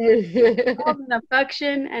salud. Love and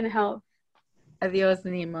affection and health. Adios,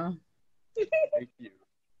 Nemo. Thank you.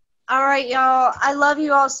 All right, y'all. I love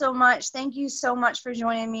you all so much. Thank you so much for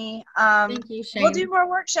joining me. Thank you, Shane. We'll do more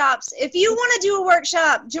workshops. If you want to do a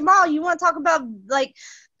workshop, Jamal, you want to talk about like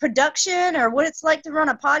production or what it's like to run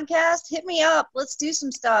a podcast, hit me up. Let's do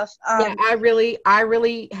some stuff. Yeah, I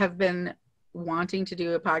really have been wanting to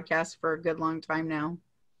do a podcast for a good long time now.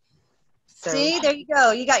 So. See, there you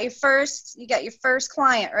go. You got your first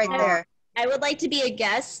client right there. I would like to be a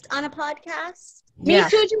guest on a podcast. Me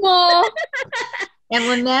too, Jamal. And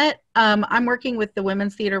Lynette, I'm working with the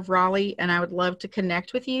Women's Theater of Raleigh, and I would love to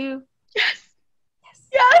connect with you. Yes.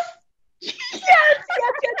 Yes. Yes.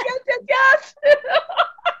 Yes.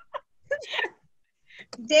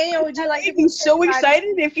 Daniel, would you like to be so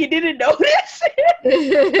excited if you didn't notice?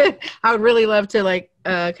 I would really love to like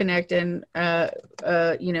connect and yes,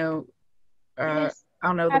 I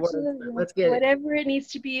don't know the word. Let's get whatever it needs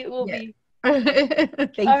to be, it will be. All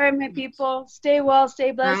right, my people. Stay well,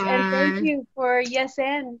 stay blessed, and thank you for yes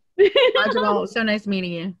and. Bye, Jamal. So nice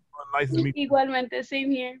meeting you. Nice to meet you. Igualmente,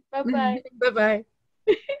 same here. Bye-bye. Bye-bye.